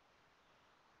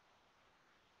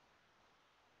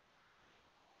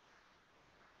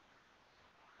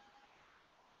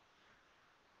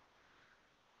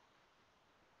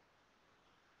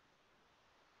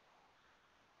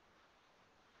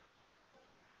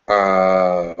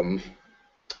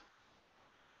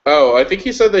 Oh, I think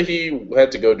he said that he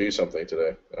had to go do something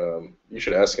today. You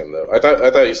should ask him though. I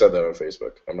thought he said that on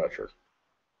Facebook. I'm not sure.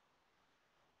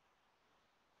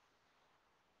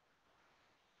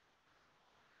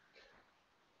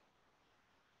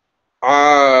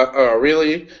 Oh,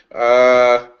 really?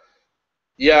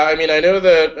 Yeah, I mean, I know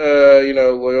that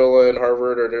Loyola and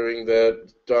Harvard are doing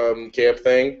that camp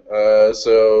thing.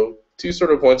 So two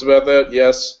sort of points about that.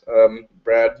 Yes,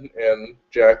 Brad and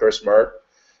Jack are smart,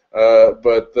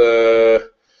 but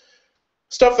the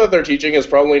stuff that they're teaching is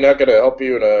probably not going to help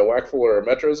you in a WACFL or a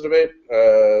Metros debate.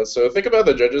 So think about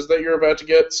the judges that you're about to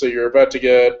get. So you're about to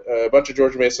get a bunch of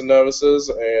George Mason novices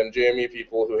and JME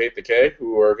people who hate the K,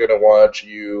 who are going to watch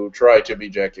you try to be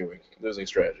Jack Ewing, losing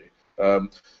strategy.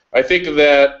 I think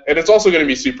that, and it's also going to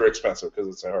be super expensive because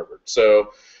it's at Harvard.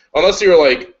 So unless you're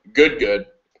like good,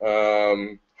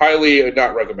 highly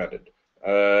not recommended.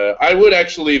 I would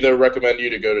actually though recommend you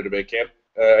to go to debate camp.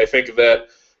 I think that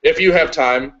if you have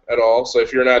time at all, so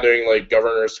if you're not doing like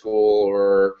governor's school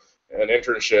or an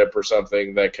internship or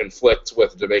something that conflicts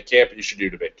with debate camp, you should do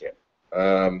debate camp.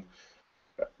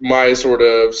 My sort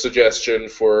of suggestion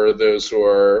for those who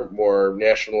are more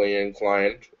nationally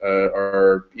inclined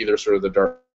are either sort of the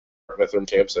Dartmouth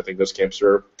camps. I think those camps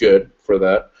are good for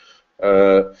that.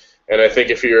 And I think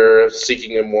if you're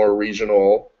seeking a more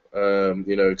regional,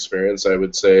 experience, I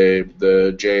would say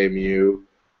the JMU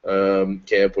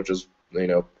camp, which is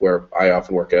where I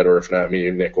often work at, or if not me,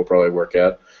 Nick will probably work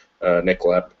at, Nick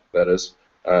Lab, that is.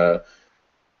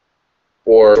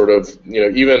 Or sort of,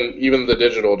 even the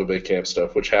digital debate camp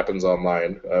stuff, which happens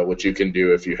online, which you can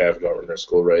do if you have governor's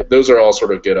school, right? Those are all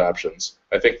sort of good options.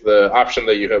 I think the option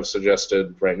that you have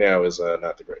suggested right now is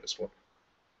not the greatest one.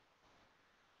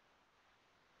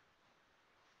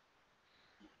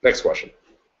 Next question.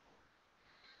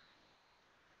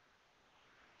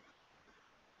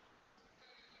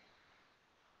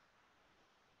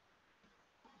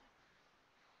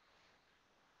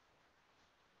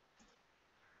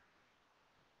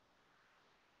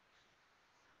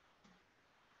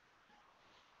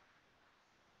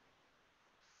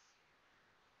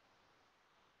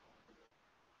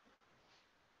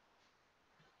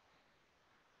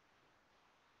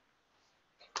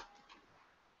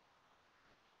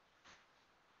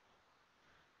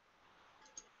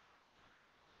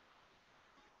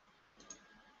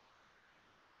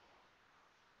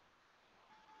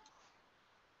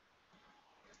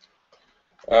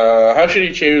 How should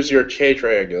you choose your K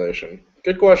triangulation?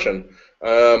 Good question.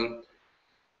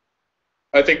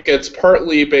 I think it's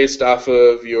partly based off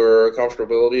of your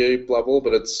comfortability level,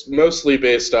 but it's mostly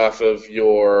based off of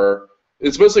the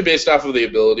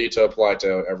ability to apply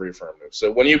to every affirmative.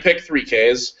 So when you pick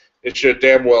 3Ks, it should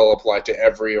damn well apply to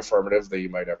every affirmative that you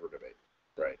might ever debate,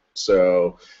 right?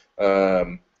 So,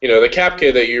 the cap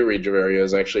K that you read, Javaria,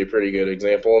 is actually a pretty good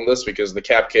example in this because the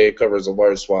cap K covers a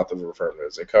large swath of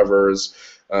affirmatives. It covers,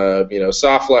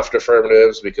 soft left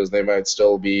affirmatives because they might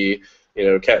still be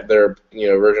their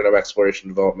version of exploration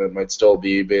development might still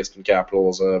be based in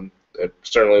capitalism. It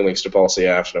certainly links to policy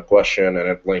affs, no question, and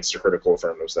it links to critical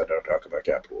affirmatives that don't talk about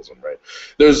capitalism, right?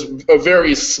 There's a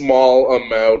very small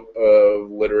amount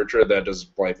of literature that does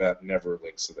like that never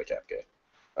links to the cap K.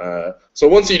 So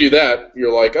once you do that,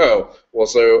 you're like, oh, well,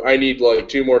 so I need like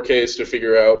 2 more Ks to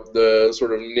figure out the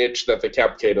sort of niche that the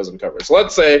cap K doesn't cover. So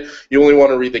let's say you only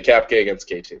want to read the cap K against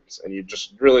K teams, and you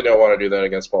just really don't want to do that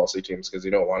against policy teams because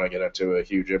you don't want to get into a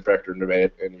huge impactor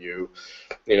debate, and you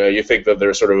think that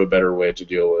there's sort of a better way to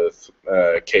deal with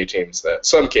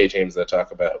some K teams that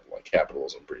talk about like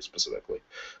capitalism pretty specifically.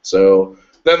 So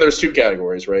then there's 2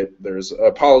 categories, right? There's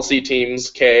policy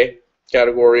teams K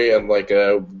category and like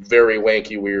a very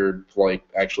wanky, weird, like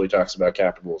actually talks about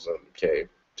capitalism K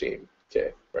team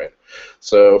K, right?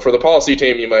 So for the policy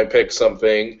team, you might pick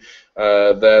something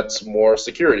that's more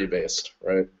security based,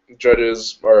 right?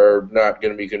 Judges are not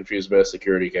going to be confused by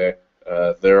security K.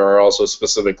 There are also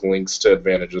specific links to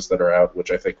advantages that are out,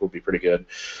 which I think will be pretty good.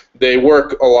 They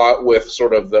work a lot with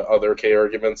sort of the other K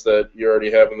arguments that you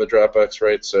already have in the Dropbox,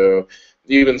 right? So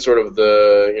even sort of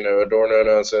the Adorno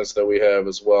nonsense that we have,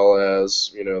 as well as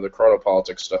the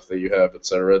chronopolitics stuff that you have,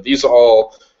 etc. These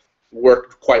all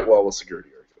work quite well with security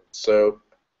arguments. So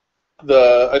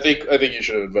I think you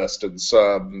should invest in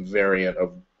some variant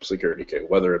of security K,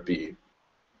 whether it be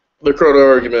the chrono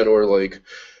argument or like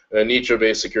a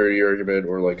Nietzsche-based security argument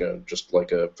or like just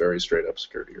a very straight-up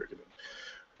security argument.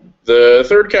 The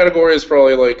third category is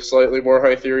probably like slightly more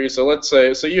high theory. So let's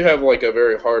say you have like a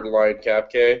very hard line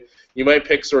cap K. You might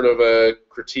pick sort of a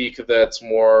critique that's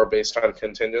more based on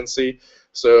contingency.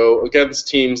 So against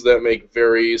teams that make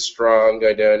very strong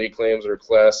identity claims or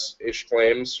class-ish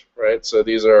claims, right? So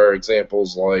these are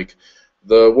examples like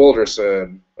the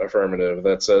Wilderson affirmative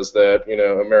that says that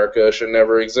America should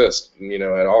never exist,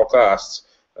 at all costs,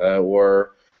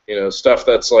 or stuff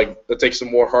that's like that takes a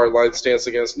more hardline stance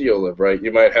against neolib, right?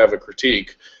 You might have a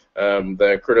critique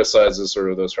that criticizes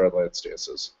sort of those hardline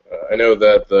stances. I know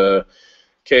that the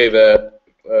K that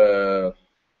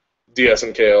DS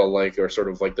and KL like are sort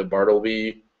of like the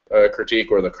Bartleby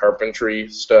critique or the carpentry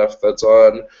stuff that's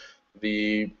on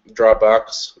the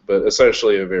Dropbox, but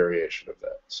essentially a variation of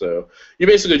that. So you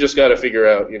basically just got to figure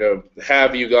out,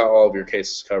 have you got all of your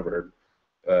cases covered?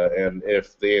 And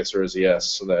if the answer is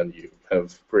yes, then you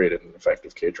have created an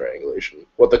effective K triangulation.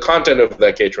 What the content of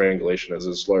that K triangulation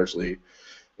is largely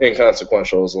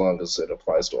inconsequential as long as it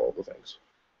applies to all the things.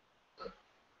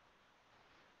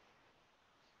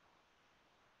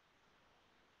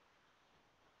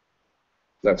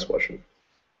 Next question.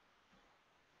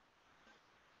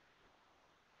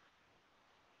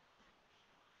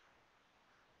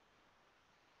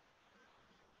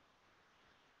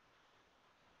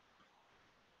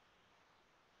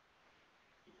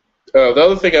 The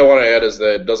other thing I want to add is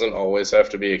that it doesn't always have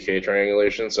to be a K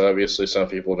triangulation. So obviously some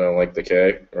people don't like the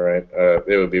K, right?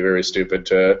 It would be very stupid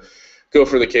to go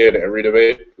for the K in every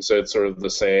debate. So it's sort of the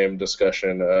same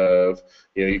discussion of,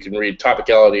 you can read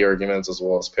topicality arguments as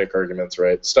well as pick arguments,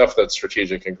 right? Stuff that's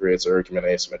strategic and creates argument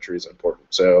asymmetry is important.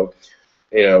 So,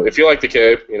 if you like the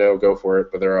K, go for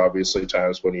it. But there are obviously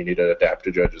times when you need to adapt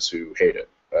to judges who hate it,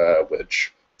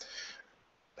 which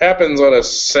happens on a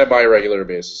semi-regular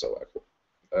basis.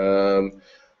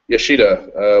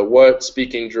 Yoshida, what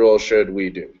speaking drill should we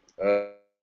do?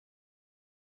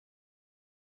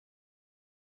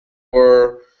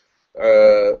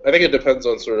 I think it depends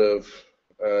on sort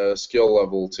of skill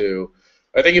level too.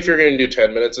 I think if you're going to do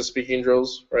 10 minutes of speaking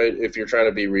drills, right, if you're trying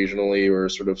to be regionally or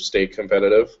sort of state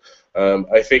competitive,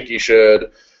 I think you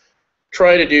should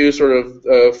try to do sort of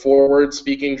a forward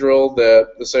speaking drill that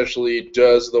essentially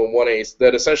does the 1A,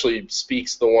 that essentially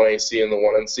speaks the 1AC and the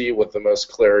 1NC with the most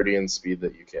clarity and speed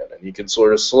that you can. And you can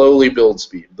sort of slowly build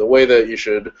speed. The way that you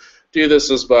should do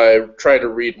this is by trying to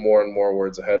read more and more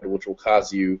words ahead, which will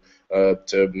cause you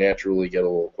to naturally get a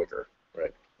little quicker,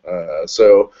 right?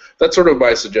 So that's sort of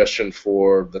my suggestion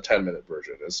for the 10-minute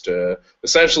version, is to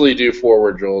essentially do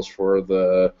forward drills for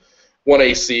the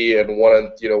 1AC and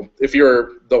if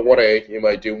you're the 1A, you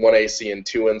might do 1AC and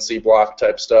 2NC block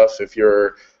type stuff. If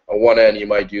you're a 1N, you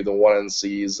might do the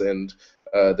 1NCs and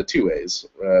the 2As,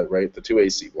 right? The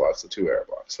 2AC blocks, the 2AR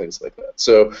blocks, things like that.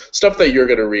 So stuff that you're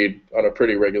going to read on a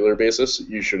pretty regular basis,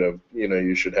 you should have,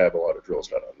 you should have a lot of drills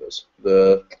done on those.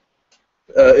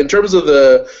 In terms of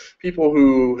the people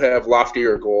who have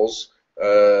loftier goals,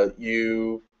 that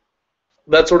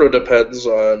sort of depends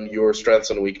on your strengths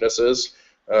and weaknesses.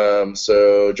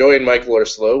 So Joey and Michael are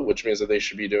slow, which means that they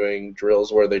should be doing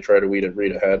drills where they try to read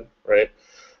ahead, right?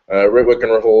 Ritwick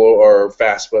and Rahul are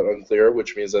fast but unclear,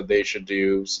 which means that they should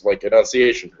do like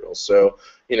enunciation drills. So,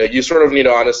 you sort of need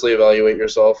to honestly evaluate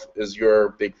yourself. Is your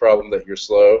big problem that you're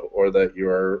slow or that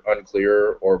you're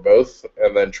unclear or both?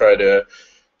 And then try to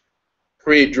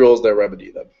create drills that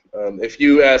remedy them. If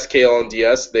you ask KL and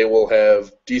DS, they will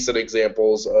have decent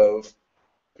examples of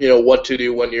what to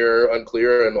do when you're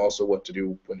unclear and also what to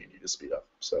do when you need to speed up.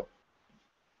 So,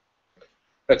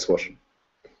 next question.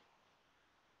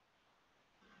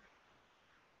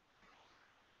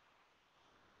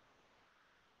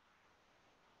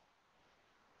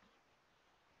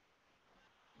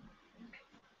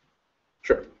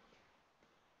 Sure.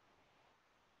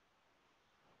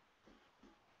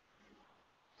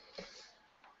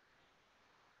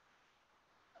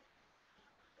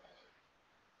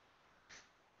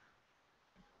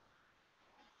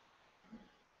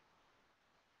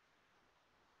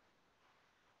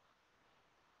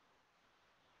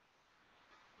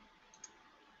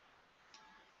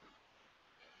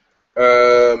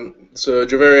 So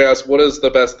Javeri asks, what is the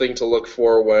best thing to look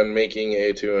for when making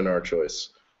a 2NR choice?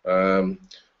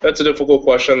 That's a difficult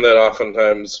question that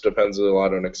oftentimes depends a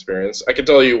lot on experience. I can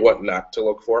tell you what not to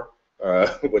look for,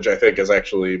 which I think is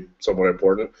actually somewhat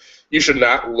important. You should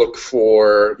not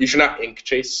ink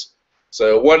chase.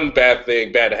 So one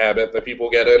bad habit that people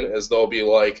get in is they'll be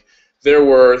like, there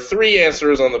were 3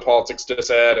 answers on the politics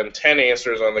dissad and 10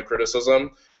 answers on the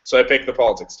criticism, so I picked the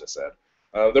politics dissad.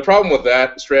 The problem with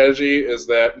that strategy is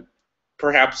that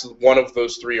perhaps one of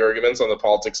those 3 arguments on the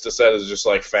politics dissad is just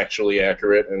like factually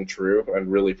accurate and true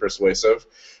and really persuasive,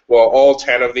 while all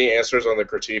 10 of the answers on the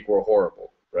critique were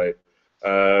horrible, right?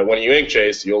 When you ink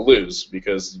chase, you'll lose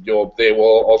because they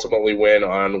will ultimately win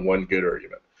on one good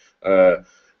argument.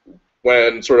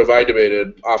 When sort of I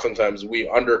debated, oftentimes we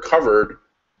undercovered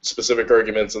specific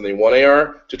arguments in the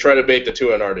 1AR to try to bait the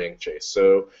 2NR to ink chase.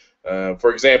 So,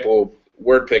 for example,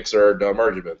 word picks are dumb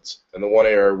arguments. In the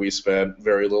 1AR, we spent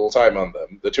very little time on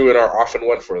them. The 2NR often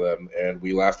went for them, and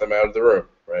we laughed them out of the room,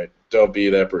 right? Don't be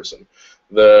that person.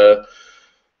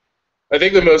 I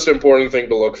think the most important thing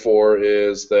to look for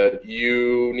is that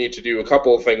you need to do a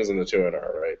couple of things in the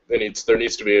 2NR, right? There needs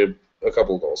to be a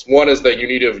couple of goals. One is that you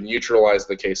need to neutralize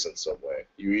the case in some way.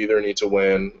 You either need to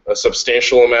win a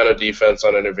substantial amount of defense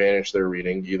on an advantage they're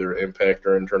reading, either impact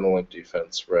or internal link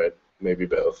defense, right? Maybe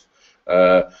both.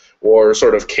 Or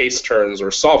sort of case turns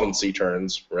or solvency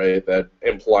turns, right, that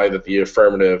imply that the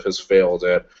affirmative has failed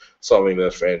at solving the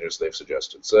advantages they've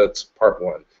suggested. So that's part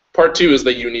 1. Part 2 is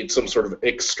that you need some sort of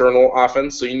external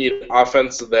offense. So you need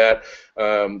offense that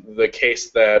the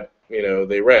case that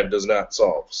they read does not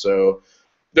solve. So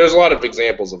there's a lot of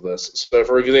examples of this. So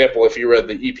for example, if you read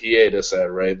the EPA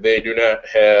dissent, right, they do not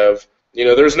have,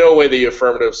 there's no way the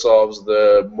affirmative solves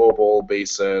the mobile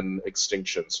basin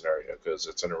extinction scenario because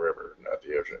it's in a river, not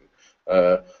the ocean.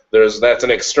 That's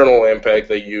an external impact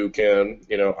that you can,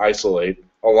 isolate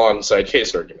alongside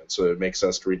case arguments, so it makes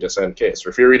sense to read dissent case. Or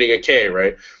if you're reading a K,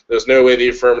 right, there's no way the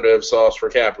affirmative solves for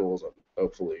capitalism,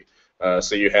 hopefully.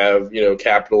 So you have,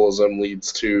 capitalism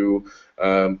leads to,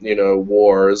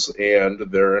 wars, and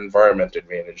their environment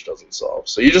advantage doesn't solve.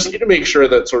 So you just need to make sure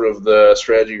that sort of the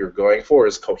strategy you're going for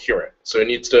is coherent. So it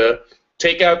needs to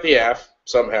take out the aff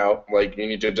somehow, like you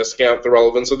need to discount the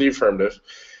relevance of the affirmative,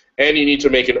 and you need to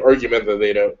make an argument that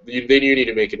they don't, then you need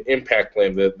to make an impact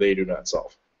claim that they do not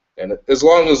solve. And as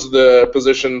long as the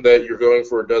position that you're going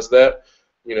for does that,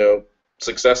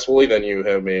 successfully, then you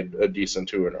have made a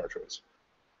decent 2NR choice.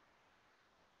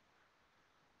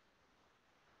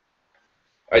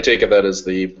 I take it that is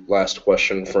the last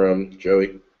question from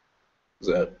Joey. Is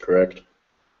that correct?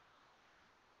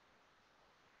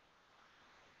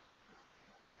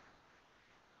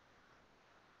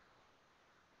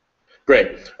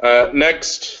 Great.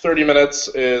 Next 30 minutes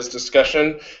is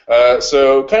discussion.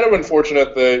 So kind of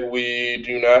unfortunate that we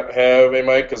do not have a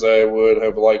mic because I would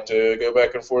have liked to go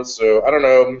back and forth. So I don't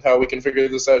know how we can figure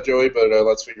this out, Joey, but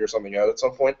let's figure something out at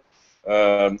some point.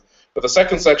 But the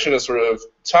second section is sort of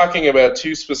talking about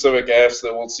 2 specific affs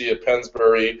that we'll see at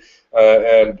Pennsbury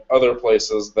and other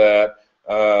places that,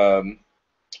 and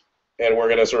we're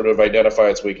going to sort of identify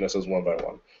its weaknesses one by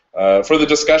one. For the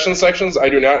discussion sections, I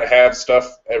do not have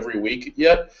stuff every week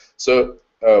yet. So,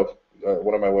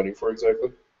 what am I waiting for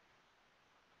exactly?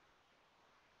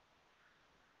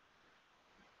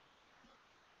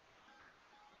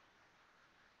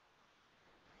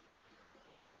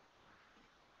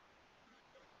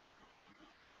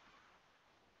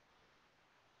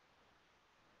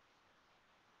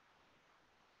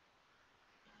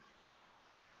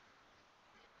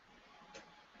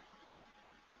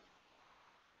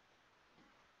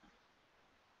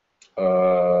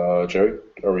 Joey,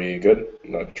 are we good?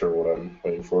 I'm not sure what I'm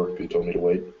waiting for. You told me to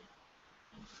wait.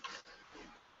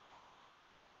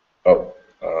 Oh,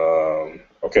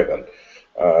 okay then.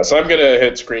 So I'm gonna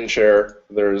hit screen share.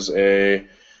 There's a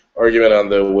argument on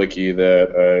the wiki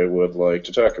that I would like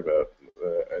to talk about.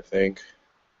 I think.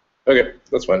 Okay,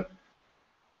 that's fine.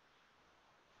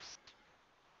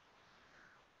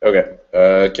 Okay.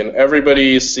 Can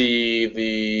everybody see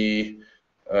the?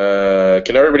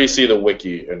 Can everybody see the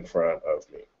wiki in front of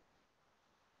me?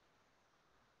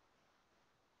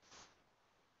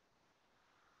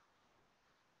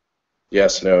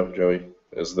 Yes. No. Joey,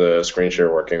 is the screen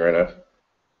share working right now?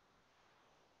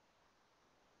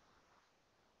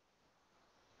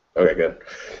 Okay.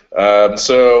 Good.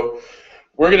 So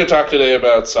we're going to talk today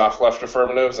about soft left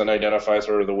affirmatives and identify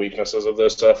sort of the weaknesses of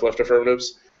those soft left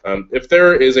affirmatives. If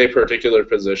there is a particular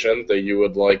position that you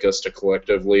would like us to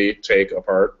collectively take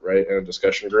apart, right, in a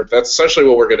discussion group, that's essentially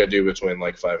what we're going to do between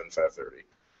like 5 and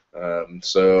 5:30.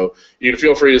 So you can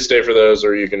feel free to stay for those,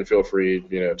 or you can feel free,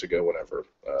 to go whenever,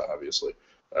 obviously.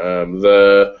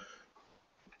 The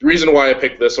reason why I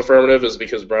picked this affirmative is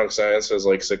because Bronx Science has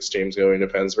like 6 teams going to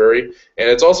Pennsbury, and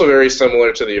it's also very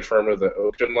similar to the affirmative that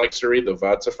Oakton likes to read, the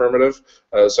VOTS affirmative.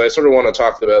 So I sort of want to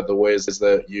talk about the ways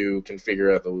that you can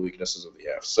figure out the weaknesses of the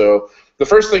F. So the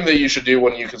first thing that you should do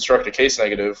when you construct a case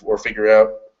negative or figure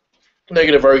out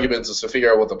negative arguments is to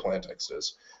figure out what the plan text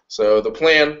is. So the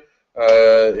plan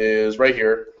is right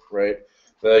here, right?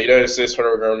 The United States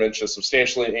federal government should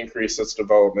substantially increase its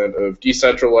development of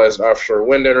decentralized offshore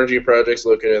wind energy projects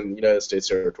located in the United States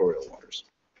territorial waters.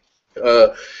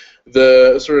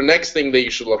 The sort of next thing that you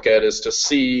should look at is to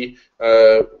see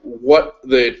what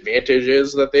the advantage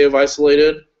is that they have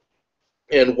isolated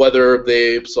and whether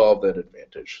they've solved that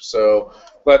advantage. So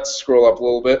let's scroll up a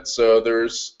little bit. So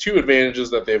there's 2 advantages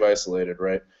that they've isolated,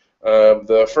 right?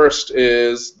 The first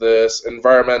is this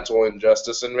environmental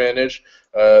injustice advantage.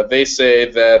 They say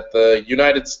that the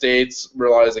United States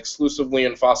relies exclusively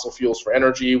on fossil fuels for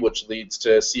energy, which leads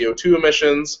to CO2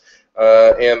 emissions,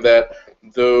 and that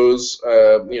those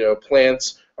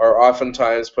plants are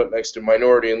oftentimes put next to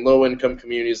minority and low-income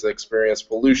communities that experience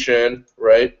pollution,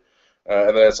 right?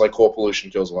 And then it's like coal pollution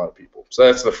kills a lot of people. So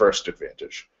that's the first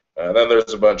advantage. Then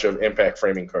there's a bunch of impact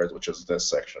framing cards, which is this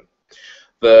section.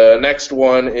 The next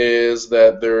one is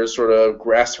that there's sort of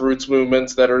grassroots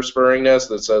movements that are spurring this,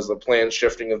 that says the planned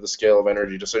shifting of the scale of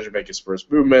energy decision-making spurs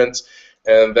movements,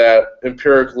 and that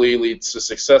empirically leads to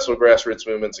successful grassroots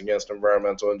movements against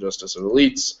environmental injustice of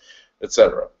elites,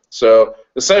 etc. So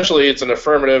essentially it's an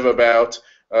affirmative about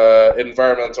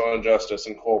environmental injustice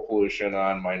and coal pollution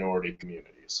on minority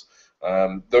communities.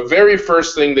 The very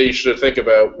first thing that you should think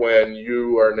about when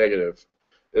you are negative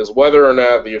is whether or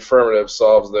not the affirmative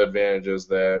solves the advantages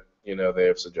that they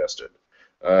have suggested.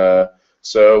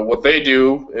 So what they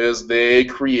do is they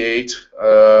create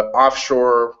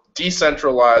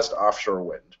decentralized offshore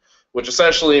wind, which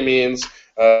essentially means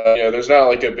there's not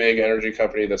like a big energy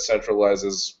company that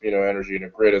centralizes energy in a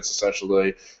grid. It's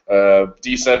essentially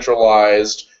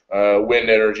decentralized wind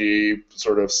energy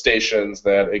sort of stations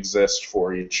that exist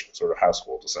for each sort of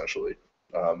household, essentially.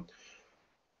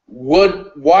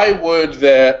 Why would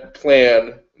that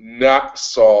plan not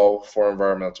solve for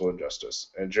environmental injustice?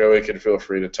 And Joey can feel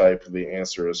free to type the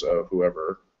answers of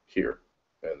whoever here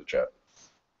in the chat.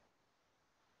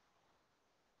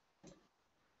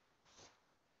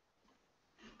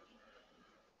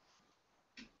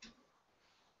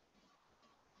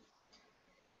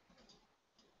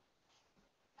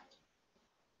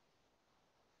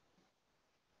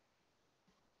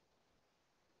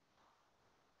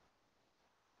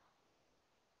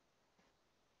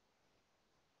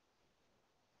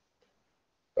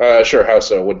 Sure, how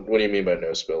so? What do you mean by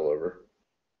no spillover?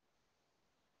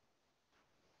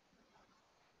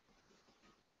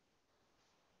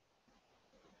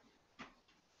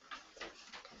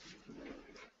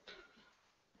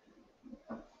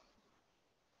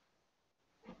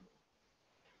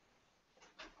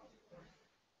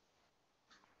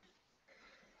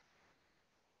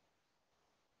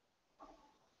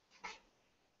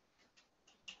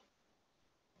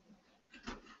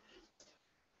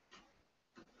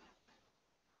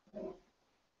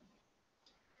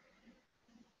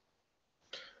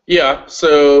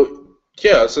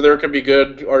 So there can be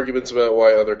good arguments about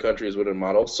why other countries wouldn't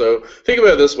model. So think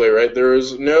about it this way, right? There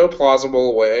is no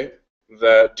plausible way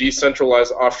that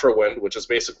decentralized offshore wind, which is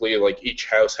basically like each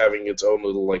house having its own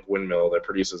little like windmill that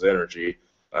produces energy,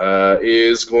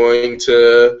 is going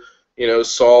to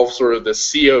solve sort of the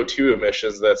CO2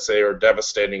 emissions that say are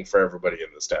devastating for everybody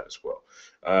in the status quo.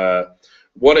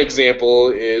 One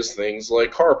example is things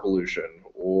like car pollution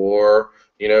or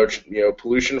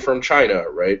pollution from China,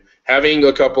 right? Having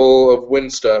a couple of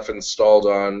wind stuff installed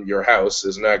on your house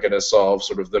is not going to solve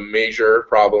sort of the major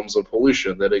problems of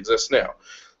pollution that exist now.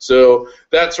 So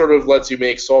that sort of lets you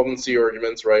make solvency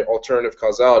arguments, right? Alternative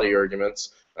causality arguments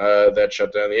that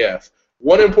shut down the F.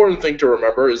 One important thing to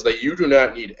remember is that you do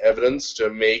not need evidence to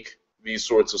make these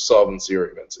sorts of solvency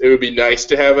arguments. It would be nice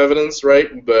to have evidence,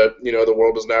 right? But the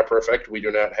world is not perfect. We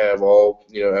do not have all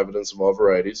evidence of all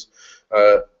varieties.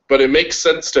 But it makes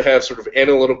sense to have sort of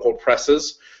analytical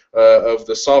presses of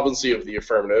the solvency of the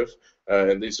affirmative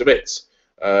in these debates.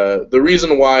 The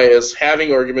reason why is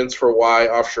having arguments for why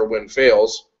offshore wind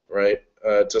fails, right,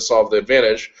 to solve the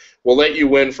advantage, will let you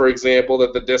win, for example,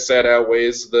 that the dissat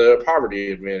outweighs the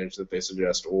poverty advantage that they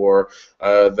suggest, or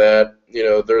that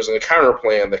there's a counter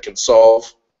plan that can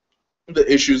solve the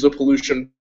issues of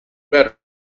pollution better.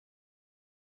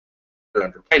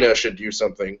 China should do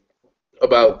something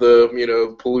about the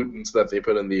pollutants that they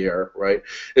put in the air, right?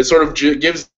 It sort of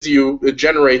it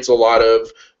generates a lot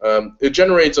of it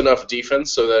generates enough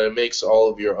defense so that it makes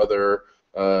all of your other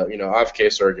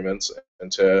off-case arguments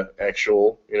into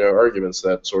actual arguments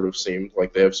that sort of seem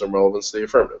like they have some relevance to the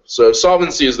affirmative. So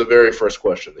solvency is the very first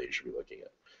question that you should be looking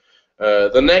at.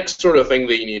 The next sort of thing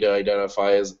that you need to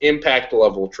identify is impact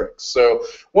level tricks. So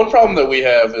one problem that we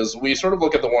have is we sort of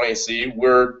look at the 1AC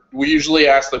where we usually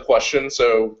ask the question.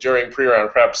 So during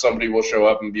pre-round prep, somebody will show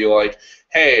up and be like,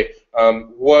 hey,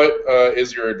 what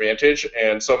is your advantage?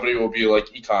 And somebody will be like,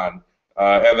 econ.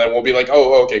 And then we'll be like,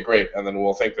 oh, okay, great. And then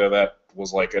we'll think that that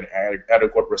was like an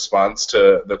adequate response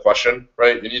to the question,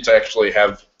 right? You need to actually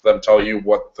have them tell you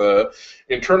what the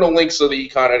internal links of the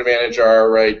econ advantage are,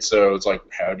 right? So it's like,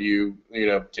 how do you,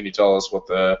 can you tell us what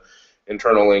the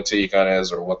internal link to econ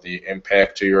is or what the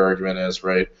impact to your argument is,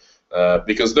 right?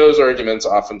 Because those arguments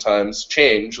oftentimes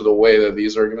change the way that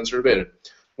these arguments are debated.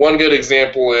 One good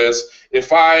example is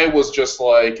if I was just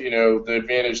like, the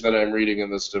advantage that I'm reading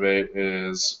in this debate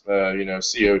is,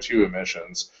 CO2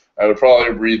 emissions, I would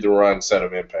probably read the wrong set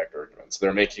of impact arguments.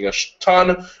 They're making a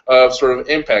ton of sort of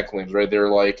impact claims, right? They're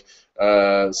like,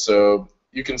 so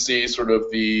you can see sort of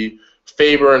the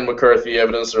Faber and McCarthy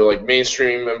evidence. They're like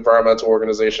mainstream environmental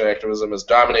organization activism is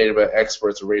dominated by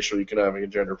experts of racial, economic,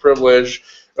 and gender privilege.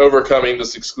 Overcoming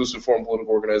this exclusive form of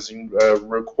political organizing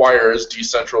requires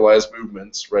decentralized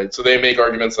movements, right? So they make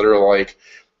arguments that are like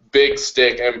big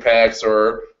stick impacts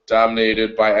are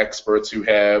dominated by experts who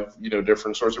have,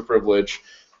 different sorts of privilege.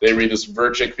 They read this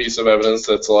Virchik piece of evidence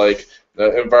that's like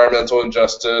environmental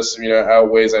injustice,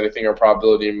 outweighs anything or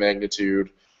probability and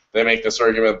magnitude. They make this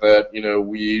argument that,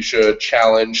 we should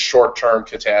challenge short-term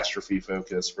catastrophe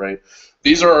focus, right?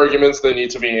 These are arguments that need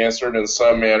to be answered in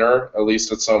some manner, at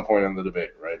least at some point in the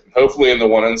debate, right? Hopefully in the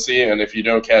 1NC, and if you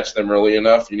don't catch them early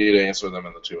enough, you need to answer them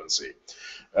in the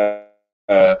 2NC.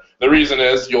 The reason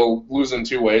is you'll lose in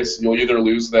two ways. You'll either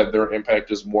lose that their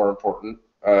impact is more important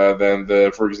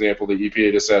than for example, the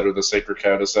EPA dissent or the Sacred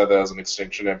Cow dissent that has an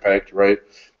extinction impact, right?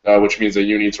 Which means that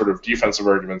you need sort of defensive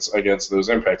arguments against those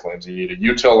impact claims. You need a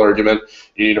util argument.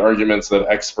 You need arguments that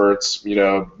experts,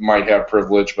 might have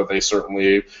privilege, but they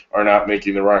certainly are not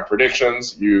making the wrong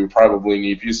predictions. You probably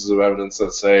need pieces of evidence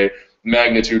that say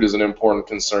magnitude is an important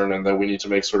concern and that we need to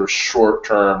make sort of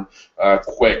short-term,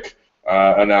 quick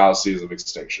analyses of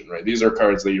extinction, right? These are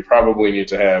cards that you probably need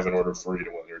to have in order for you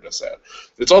to win your dissent.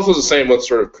 It's also the same with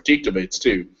sort of critique debates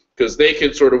too, because they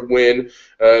could sort of win,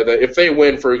 if they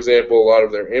win, for example, a lot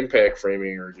of their impact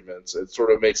framing arguments, it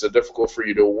sort of makes it difficult for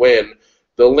you to win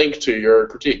the link to your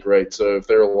critique, right? So if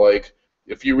they're like,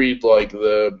 if you read like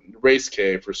the race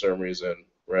K for some reason,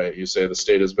 right, you say the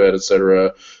state is bad,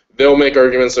 etc., they'll make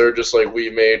arguments that are just like, we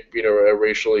made, a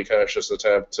racially conscious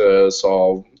attempt to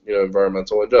solve,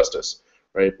 environmental injustice,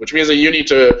 right? Which means that you need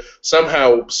to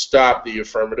somehow stop the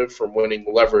affirmative from winning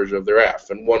leverage of their F,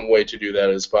 and one way to do that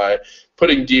is by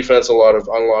putting defense on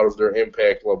a lot of their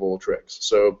impact level tricks.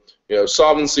 So,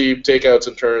 solvency, takeouts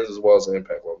and turns, as well as the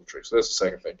impact level tricks. So that's the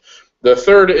second thing. The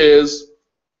third is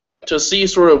to see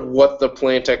sort of what the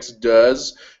plain text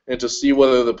does and to see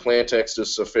whether the plain text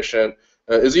is sufficient.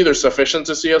 Is either sufficient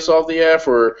to see us solve the F,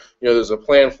 or there's a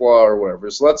plan flaw or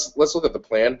whatever. So let's look at the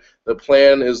plan. The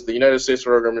plan is the United States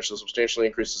federal government should substantially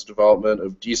increase its development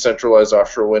of decentralized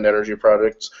offshore wind energy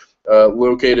projects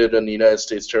located in the United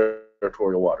States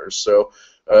territorial waters. So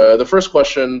the first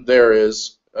question there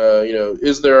is,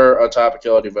 is there a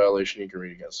topicality violation you can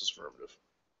read against this affirmative?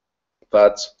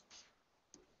 Thoughts?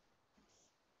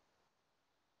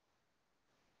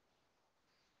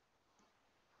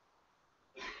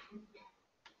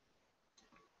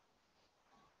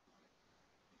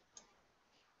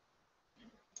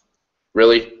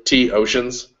 Really? T.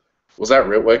 Oceans? Was that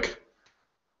Ritwick?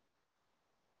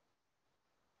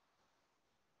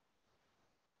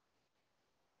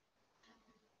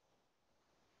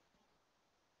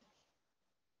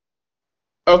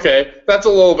 Okay, that's a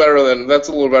little better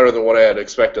than what I had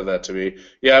expected that to be.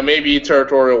 Yeah, maybe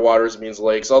territorial waters means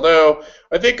lakes. Although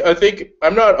I think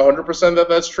I'm not 100% that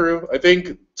that's true. I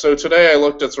think so. Today I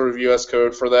looked at sort of U.S.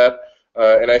 code for that,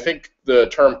 and I think the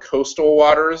term coastal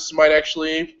waters might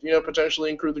actually potentially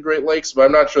include the Great Lakes, but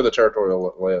I'm not sure the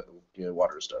territorial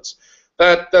waters does.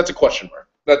 That's a question mark.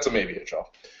 That's a maybe,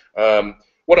 HL.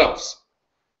 What else?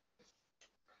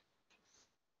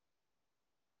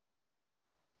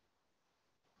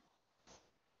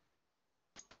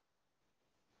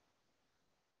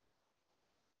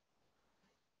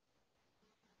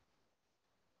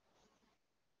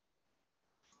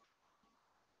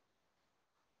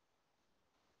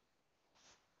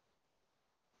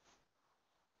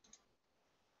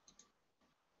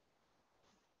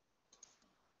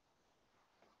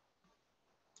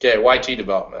 Okay, YT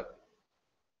development.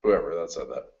 Whoever that said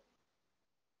that.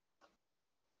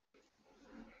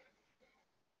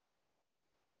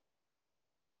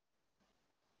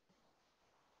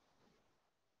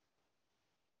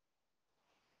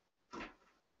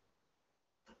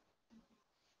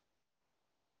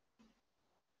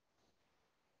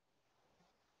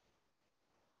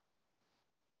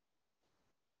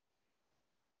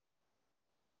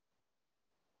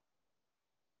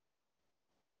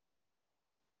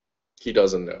 He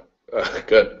doesn't know.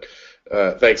 Good.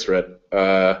 Thanks, Red.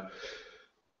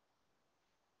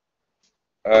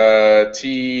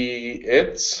 T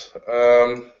its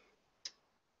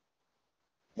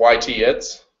YT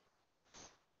its.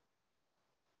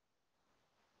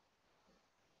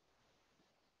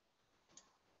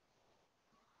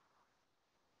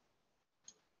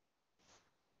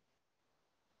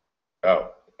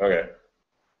 Oh, okay.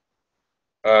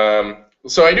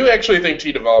 So I do actually think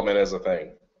T development is a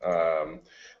thing.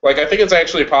 Like I think it's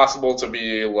actually possible to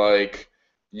be like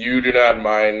you do not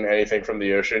mine anything from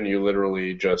the ocean. You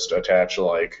literally just attach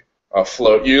like a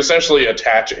float. You essentially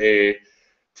attach a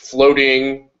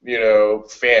floating,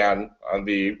 fan in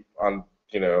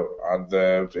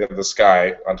the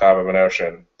sky on top of an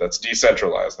ocean that's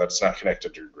decentralized. That's not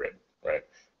connected to your grid, right?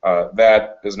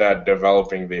 That is not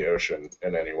developing the ocean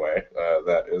in any way.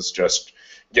 That is just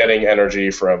getting energy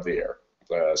from the air.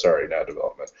 Sorry, not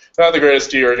development. Not the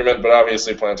greatest T argument, but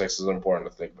obviously plaintext is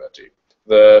important to think about T.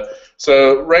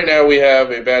 So right now we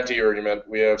have a bad T argument.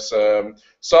 We have some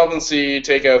solvency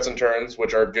takeouts and turns,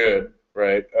 which are good,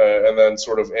 right? And then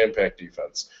sort of impact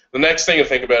defense. The next thing to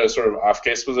think about is sort of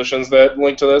off-case positions that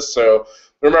link to this. So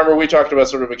remember we talked about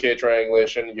sort of a K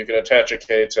triangulation. You can attach a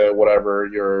K to whatever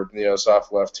your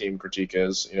soft left team critique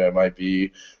is. It might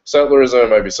be settlerism, it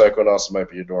might be psychoanalysis, it might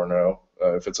be Adorno.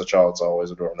 If it's a child, it's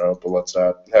always Adorno, but let's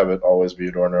not have it always be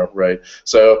Adorno, right?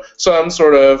 So some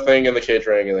sort of thing in the K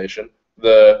triangulation.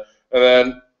 And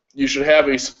then you should have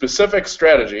a specific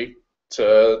strategy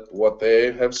to what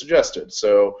they have suggested.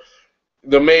 So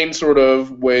the main sort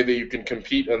of way that you can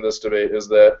compete in this debate is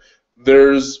that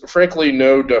there's frankly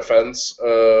no defense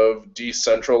of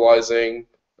decentralizing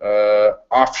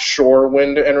offshore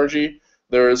wind energy.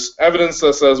 There's evidence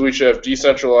that says we should have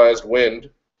decentralized wind.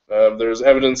 There's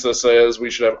evidence that says we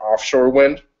should have offshore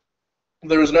wind.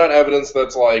 There's not evidence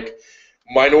that's like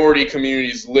minority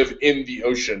communities live in the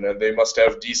ocean and they must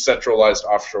have decentralized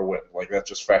offshore wind. Like that's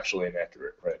just factually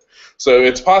inaccurate, right? So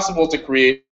it's possible to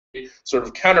create sort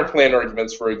of counterplan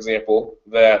arguments, for example,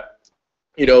 that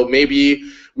maybe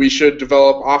we should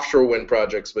develop offshore wind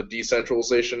projects, but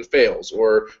decentralization fails,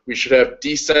 or we should have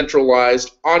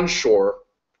decentralized onshore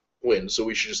wind, so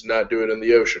we should just not do it in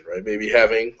the ocean, right? Maybe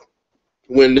having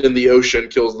wind in the ocean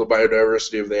kills the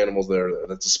biodiversity of the animals that are there.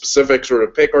 That's a specific sort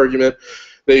of pick argument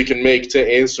that you can make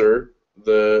to answer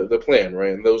the plan,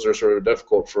 right? And those are sort of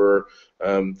difficult for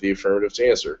the affirmative to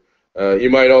answer. You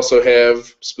might also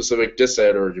have specific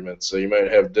disad arguments. So you might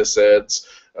have disads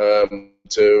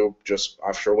to just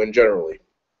offshore wind generally.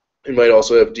 You might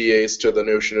also have DAs to the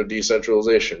notion of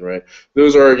decentralization, right?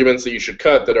 Those are arguments that you should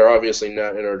cut that are obviously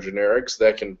not in our generics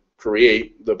that can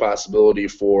create the possibility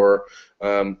for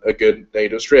a good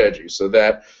negative strategy. So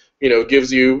that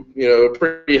gives you a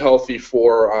pretty healthy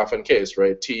 4 often case,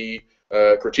 right? T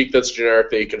critique that's generic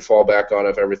that you can fall back on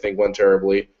if everything went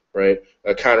terribly, right?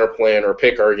 A counterplan or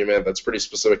pick argument that's pretty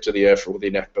specific to the if with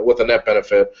a net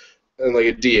benefit, and like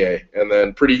a DA, and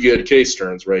then pretty good case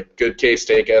turns, right? Good case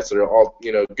takeouts that are all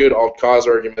good alt cause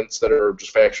arguments that are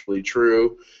just factually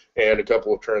true, and a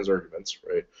couple of turns arguments,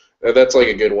 right? That's like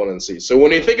a good one in C. So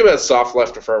when you think about soft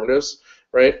left affirmatives,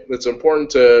 right, it's important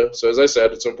to, so as I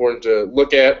said, it's important to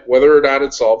look at whether or not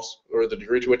it solves, or the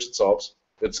degree to which it solves.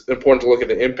 It's important to look at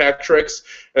the impact tricks,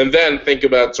 and then think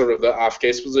about sort of the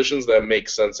off-case positions that make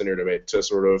sense in your debate to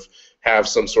sort of have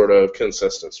some sort of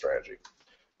consistent strategy.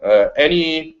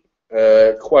 Any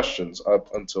questions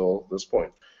up until this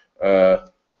point?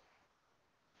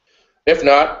 If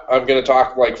not, I'm going to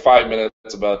talk like 5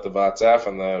 minutes about the VATSAF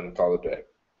and then call it a day,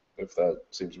 if that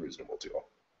seems reasonable to you all.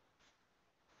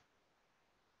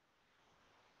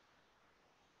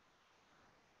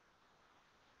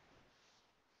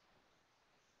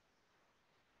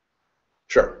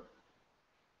 Sure.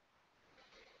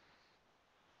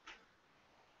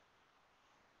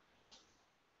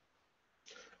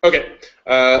 Okay.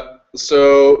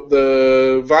 So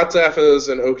the VATSAF is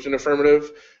an Oakton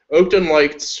affirmative. Oakton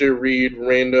likes to read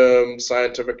random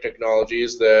scientific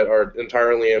technologies that are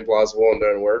entirely implausible and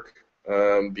don't work,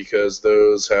 because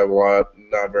those have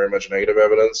not very much negative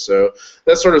evidence. So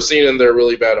that's sort of seen in their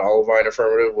really bad olivine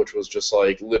affirmative, which was just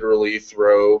like literally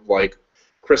throw like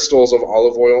crystals of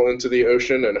olive oil into the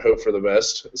ocean and hope for the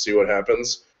best, see what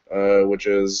happens, which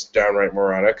is downright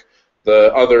moronic.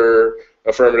 The other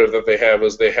affirmative that they have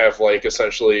is they have like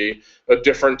essentially a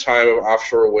different time of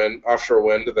offshore wind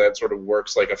that sort of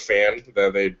works like a fan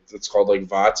it's called like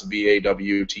VAWTS,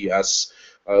 VAWTS,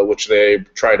 which they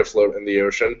try to float in the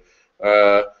ocean.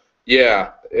 Rahul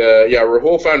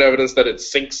found evidence that it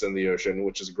sinks in the ocean,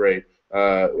 which is great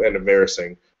and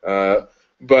embarrassing.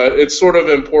 But it's sort of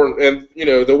important, and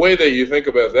the way that you think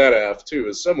about that aff too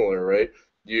is similar, right?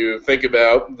 You think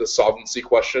about the solvency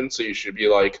question, so you should be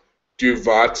like, do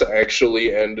VATs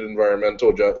actually end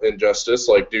environmental injustice?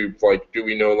 Do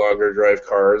we no longer drive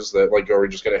cars? That are we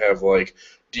just going to have like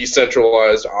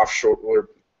decentralized offshore?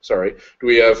 Do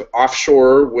we have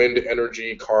offshore wind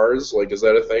energy cars? Is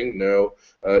that a thing? No.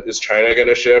 Is China going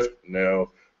to shift?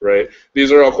 No. Right?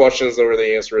 These are all questions where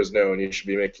the answer is no, and you should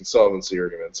be making solvency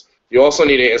arguments. You also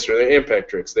need to answer the impact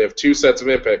tricks. They have two sets of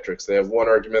impact tricks. They have one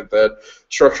argument that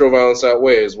structural violence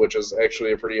outweighs, which is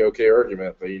actually a pretty okay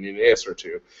argument that you need an answer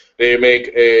to. They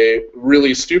make a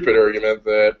really stupid argument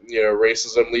that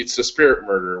racism leads to spirit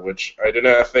murder, which I do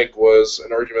not think was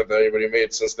an argument that anybody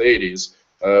made since the 80s.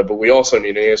 But we also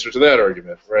need an answer to that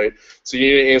argument, right? So you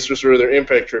need to answer sort of their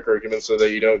impact trick argument so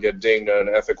that you don't get dinged on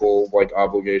an ethical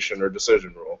obligation or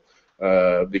decision rule,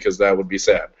 because that would be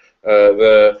sad.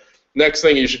 The next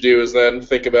thing you should do is then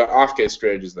think about off-case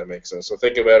strategies that make sense. So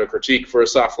think about a critique for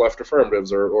soft left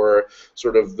affirmatives or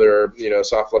sort of their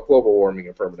soft left global warming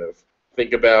affirmative.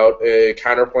 Think about a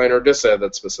counterplan or dissad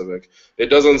that's specific. It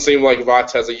doesn't seem like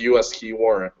VATS has a U.S. key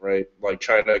warrant, right? Like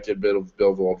China could build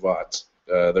world VATS.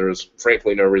 There's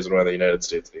frankly no reason why the United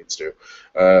States needs to.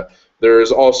 There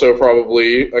is also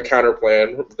probably a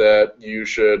counterplan that you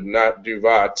should not do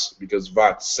VATS because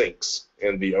VATS sinks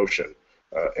in the ocean.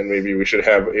 And maybe we should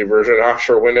have a version of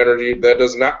offshore wind energy that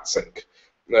does not sink,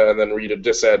 and then read a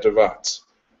dissad to VATS.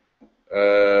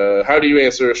 How do you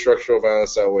answer structural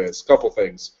violence outweighs? A couple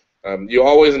things. You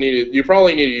probably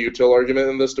need a util argument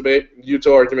in this debate.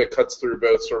 Util argument cuts through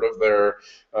both sort of their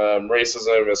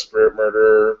racism and spirit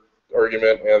murder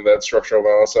argument and that structural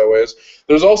violence outweighs.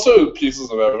 There's also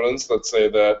pieces of evidence that say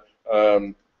that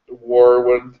war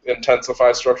would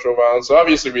intensify structural violence. So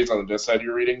obviously it reads on the dissad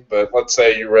you're reading, but let's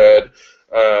say you read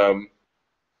the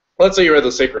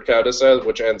Sacred Cow dissad,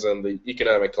 which ends in the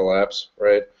economic collapse,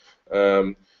 right?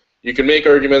 You can make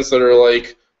arguments that are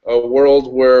like a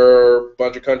world where a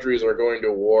bunch of countries are going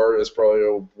to war is probably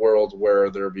a world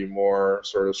where there'd be more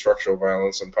sort of structural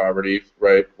violence and poverty,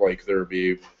 right? There'd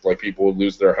be people would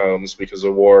lose their homes because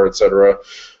of war, etc.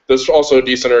 There's also a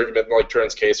decent argument,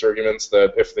 Turns case arguments,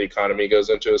 that if the economy goes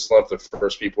into a slump, the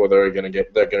first people that are going to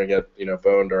get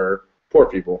boned are poor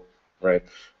people, right?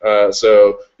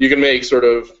 So you can make sort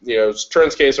of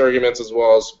Turns case arguments as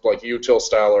well as util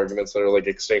style arguments that are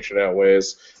extinction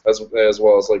outweighs, as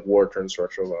well as war turns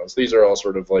structural violence. These are all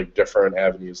sort of different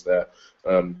avenues that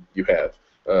you have.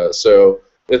 So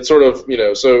it's sort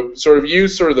of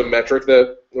use sort of the metric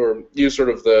or use sort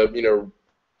of the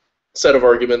set of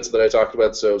arguments that I talked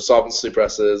about. So solvency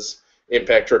presses,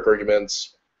 impact trick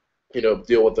arguments,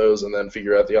 deal with those and then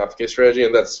figure out the off-case strategy,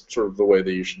 and that's sort of the way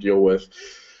that you should deal with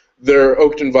their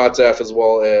Oakton VATS as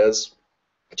well as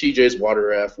TJ's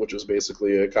water aff, which is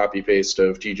basically a copy-paste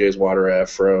of TJ's water aff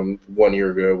from 1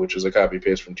 year ago, which is a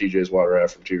copy-paste from TJ's water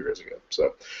aff from 2 years ago.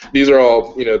 So these are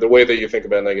all, the way that you think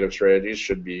about negative strategies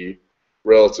should be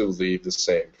relatively the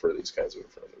same for these kinds of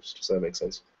affirmatives. Does that make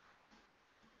sense?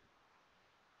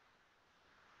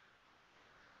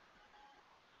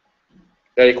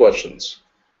 Any questions?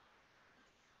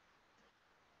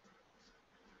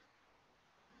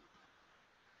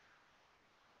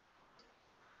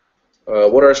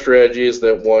 What are strategies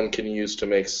that one can use to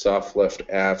make soft left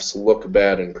affs look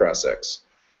bad in cross-X?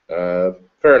 Fair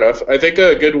enough. I think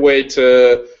an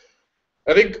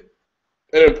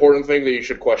important thing that you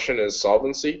should question is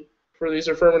solvency. for these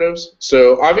affirmatives.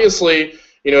 So obviously,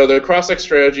 the cross-sec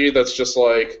strategy that's just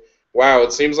like, wow,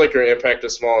 it seems like your impact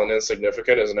is small and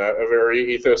insignificant is not a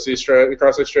very ethos-y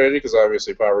cross-sec strategy, because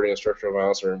obviously poverty and structural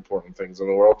violence are important things in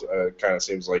the world. It kind of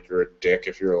seems like you're a dick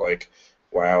if you're like,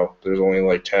 wow, there's only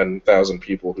like 10,000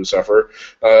 people who suffer.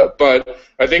 But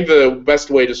I think the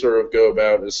best way to sort of go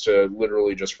about is to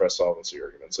literally just press solvency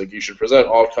arguments. Like, you should present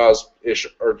all-cause-ish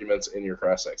arguments in your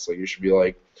cross-secs. Like, you should be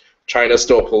like, China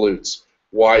still pollutes.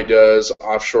 Why does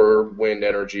offshore wind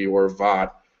energy or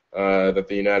VAT that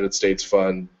the United States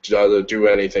fund do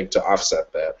anything to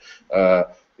offset that?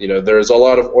 There's a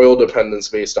lot of oil dependence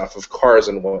based off of cars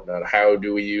and whatnot. How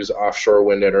do we use offshore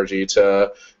wind energy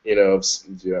to,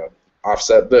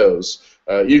 offset those?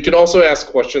 You can also ask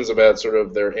questions about sort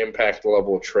of their impact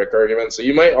level trick arguments. So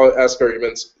you might ask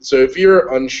arguments. So if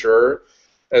you're unsure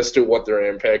as to what their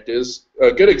impact is, a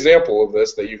good example of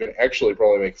this that you can actually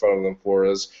probably make fun of them for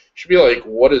is, you should be like,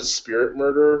 what is spirit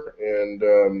murder,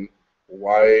 and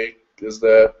why is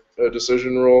that a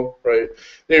decision rule, right?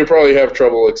 You probably have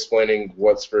trouble explaining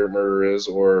what spirit murder is,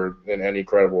 or in any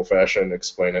credible fashion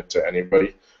explain it to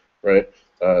anybody, right?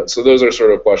 So those are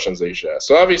sort of questions that you should ask.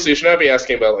 So obviously you should not be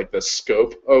asking about like the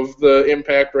scope of the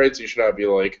impact, right? So you should not be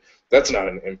like, that's not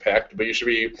an impact, but you should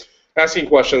be asking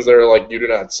questions that are like, you do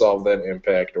not solve that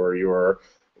impact, or your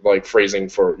like phrasing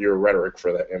for your rhetoric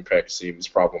for that impact seems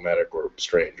problematic or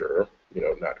strange or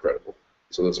not credible.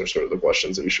 So those are sort of the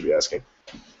questions that you should be asking.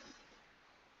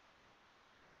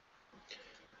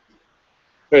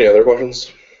 Any other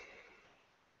questions?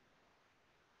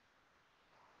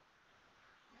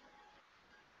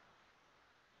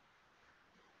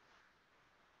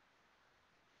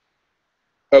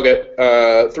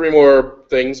 Okay, 3 more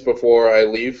things before I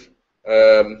leave.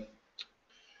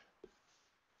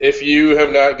 If you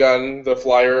have not gotten the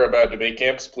flyer about debate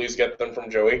camps, please get them from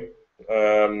Joey.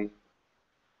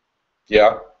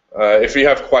 If you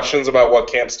have questions about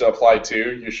what camps to apply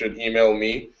to, you should email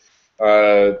me.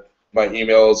 My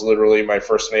email is literally my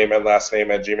first name and last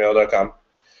name at gmail.com.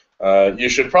 You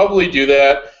should probably do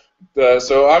that.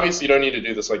 So obviously you don't need to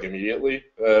do this like immediately,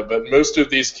 but most of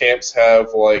these camps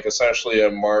have like essentially a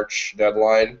March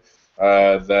deadline.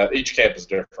 That each camp is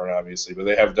different, obviously, but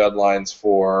they have deadlines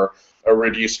for a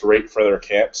reduced rate for their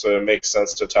camp, so it makes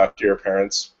sense to talk to your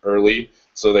parents early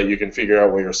so that you can figure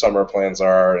out what your summer plans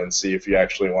are and see if you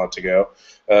actually want to go.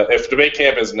 If debate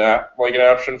camp is not like an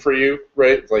option for you,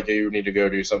 right, like you need to go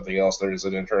do something else, there's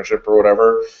an internship or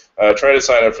whatever, try to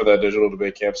sign up for that digital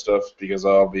debate camp stuff, because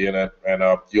I'll be in it, and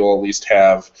you'll at least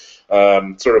have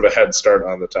sort of a head start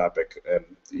on the topic. And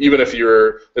even if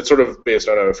it's sort of based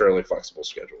on a fairly flexible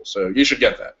schedule. So you should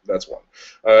get that. That's one.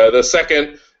 The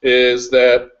second is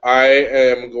that I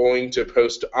am going to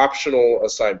post optional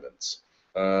assignments.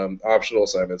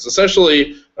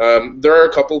 Essentially, there are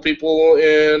a couple people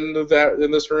in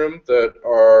this room that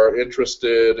are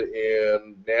interested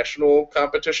in national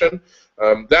competition.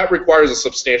 That requires a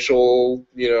substantial,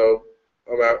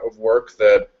 amount of work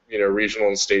that regional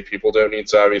and state people don't need.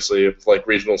 So obviously, if like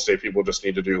regional and state people just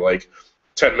need to do like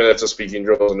 10 minutes of speaking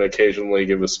drills and occasionally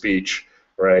give a speech,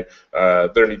 right?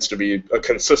 There needs to be a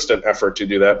consistent effort to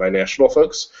do that by national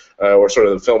folks, or sort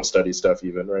of the film study stuff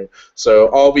even, right? So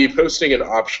I'll be posting an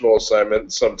optional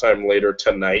assignment sometime later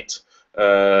tonight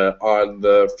on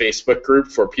the Facebook group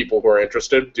for people who are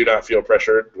interested. Do not feel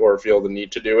pressured or feel the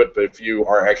need to do it, but if you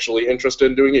are actually interested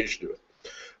in doing it, you should do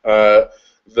it.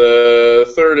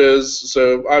 The third is,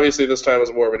 so obviously this time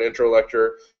is more of an intro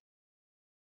lecture.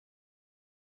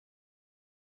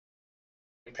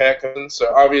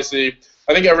 So obviously,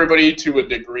 I think everybody to a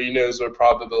degree knows what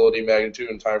probability, magnitude,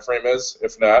 and time frame is.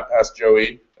 If not, ask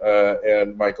Joey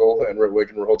and Michael, and we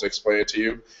can roll to explain it to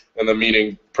you in the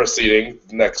meeting preceding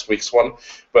next week's one.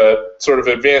 But sort of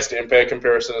advanced impact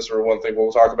comparison is sort of one thing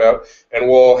we'll talk about, and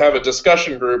we'll have a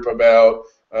discussion group about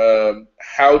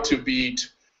how to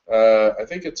beat. I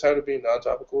think it's how to beat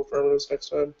non-topical affirmatives next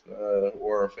time,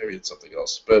 or maybe it's something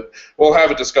else. But we'll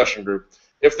have a discussion group.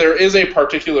 If there is a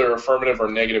particular affirmative or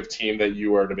negative team that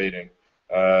you are debating,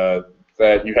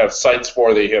 that you have sites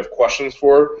for, that you have questions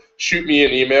for, shoot me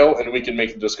an email and we can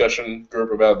make a discussion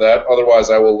group about that. Otherwise,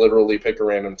 I will literally pick a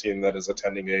random team that is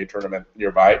attending a tournament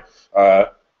nearby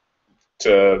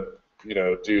to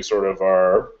do sort of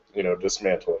our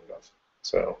dismantling of.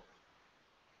 So,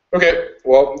 okay,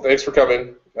 well, thanks for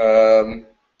coming.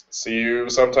 See you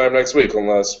sometime next week,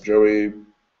 unless Joey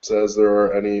says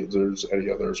there's any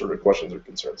other sort of questions or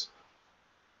concerns.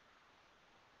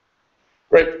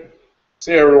 Great.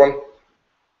 See you, everyone.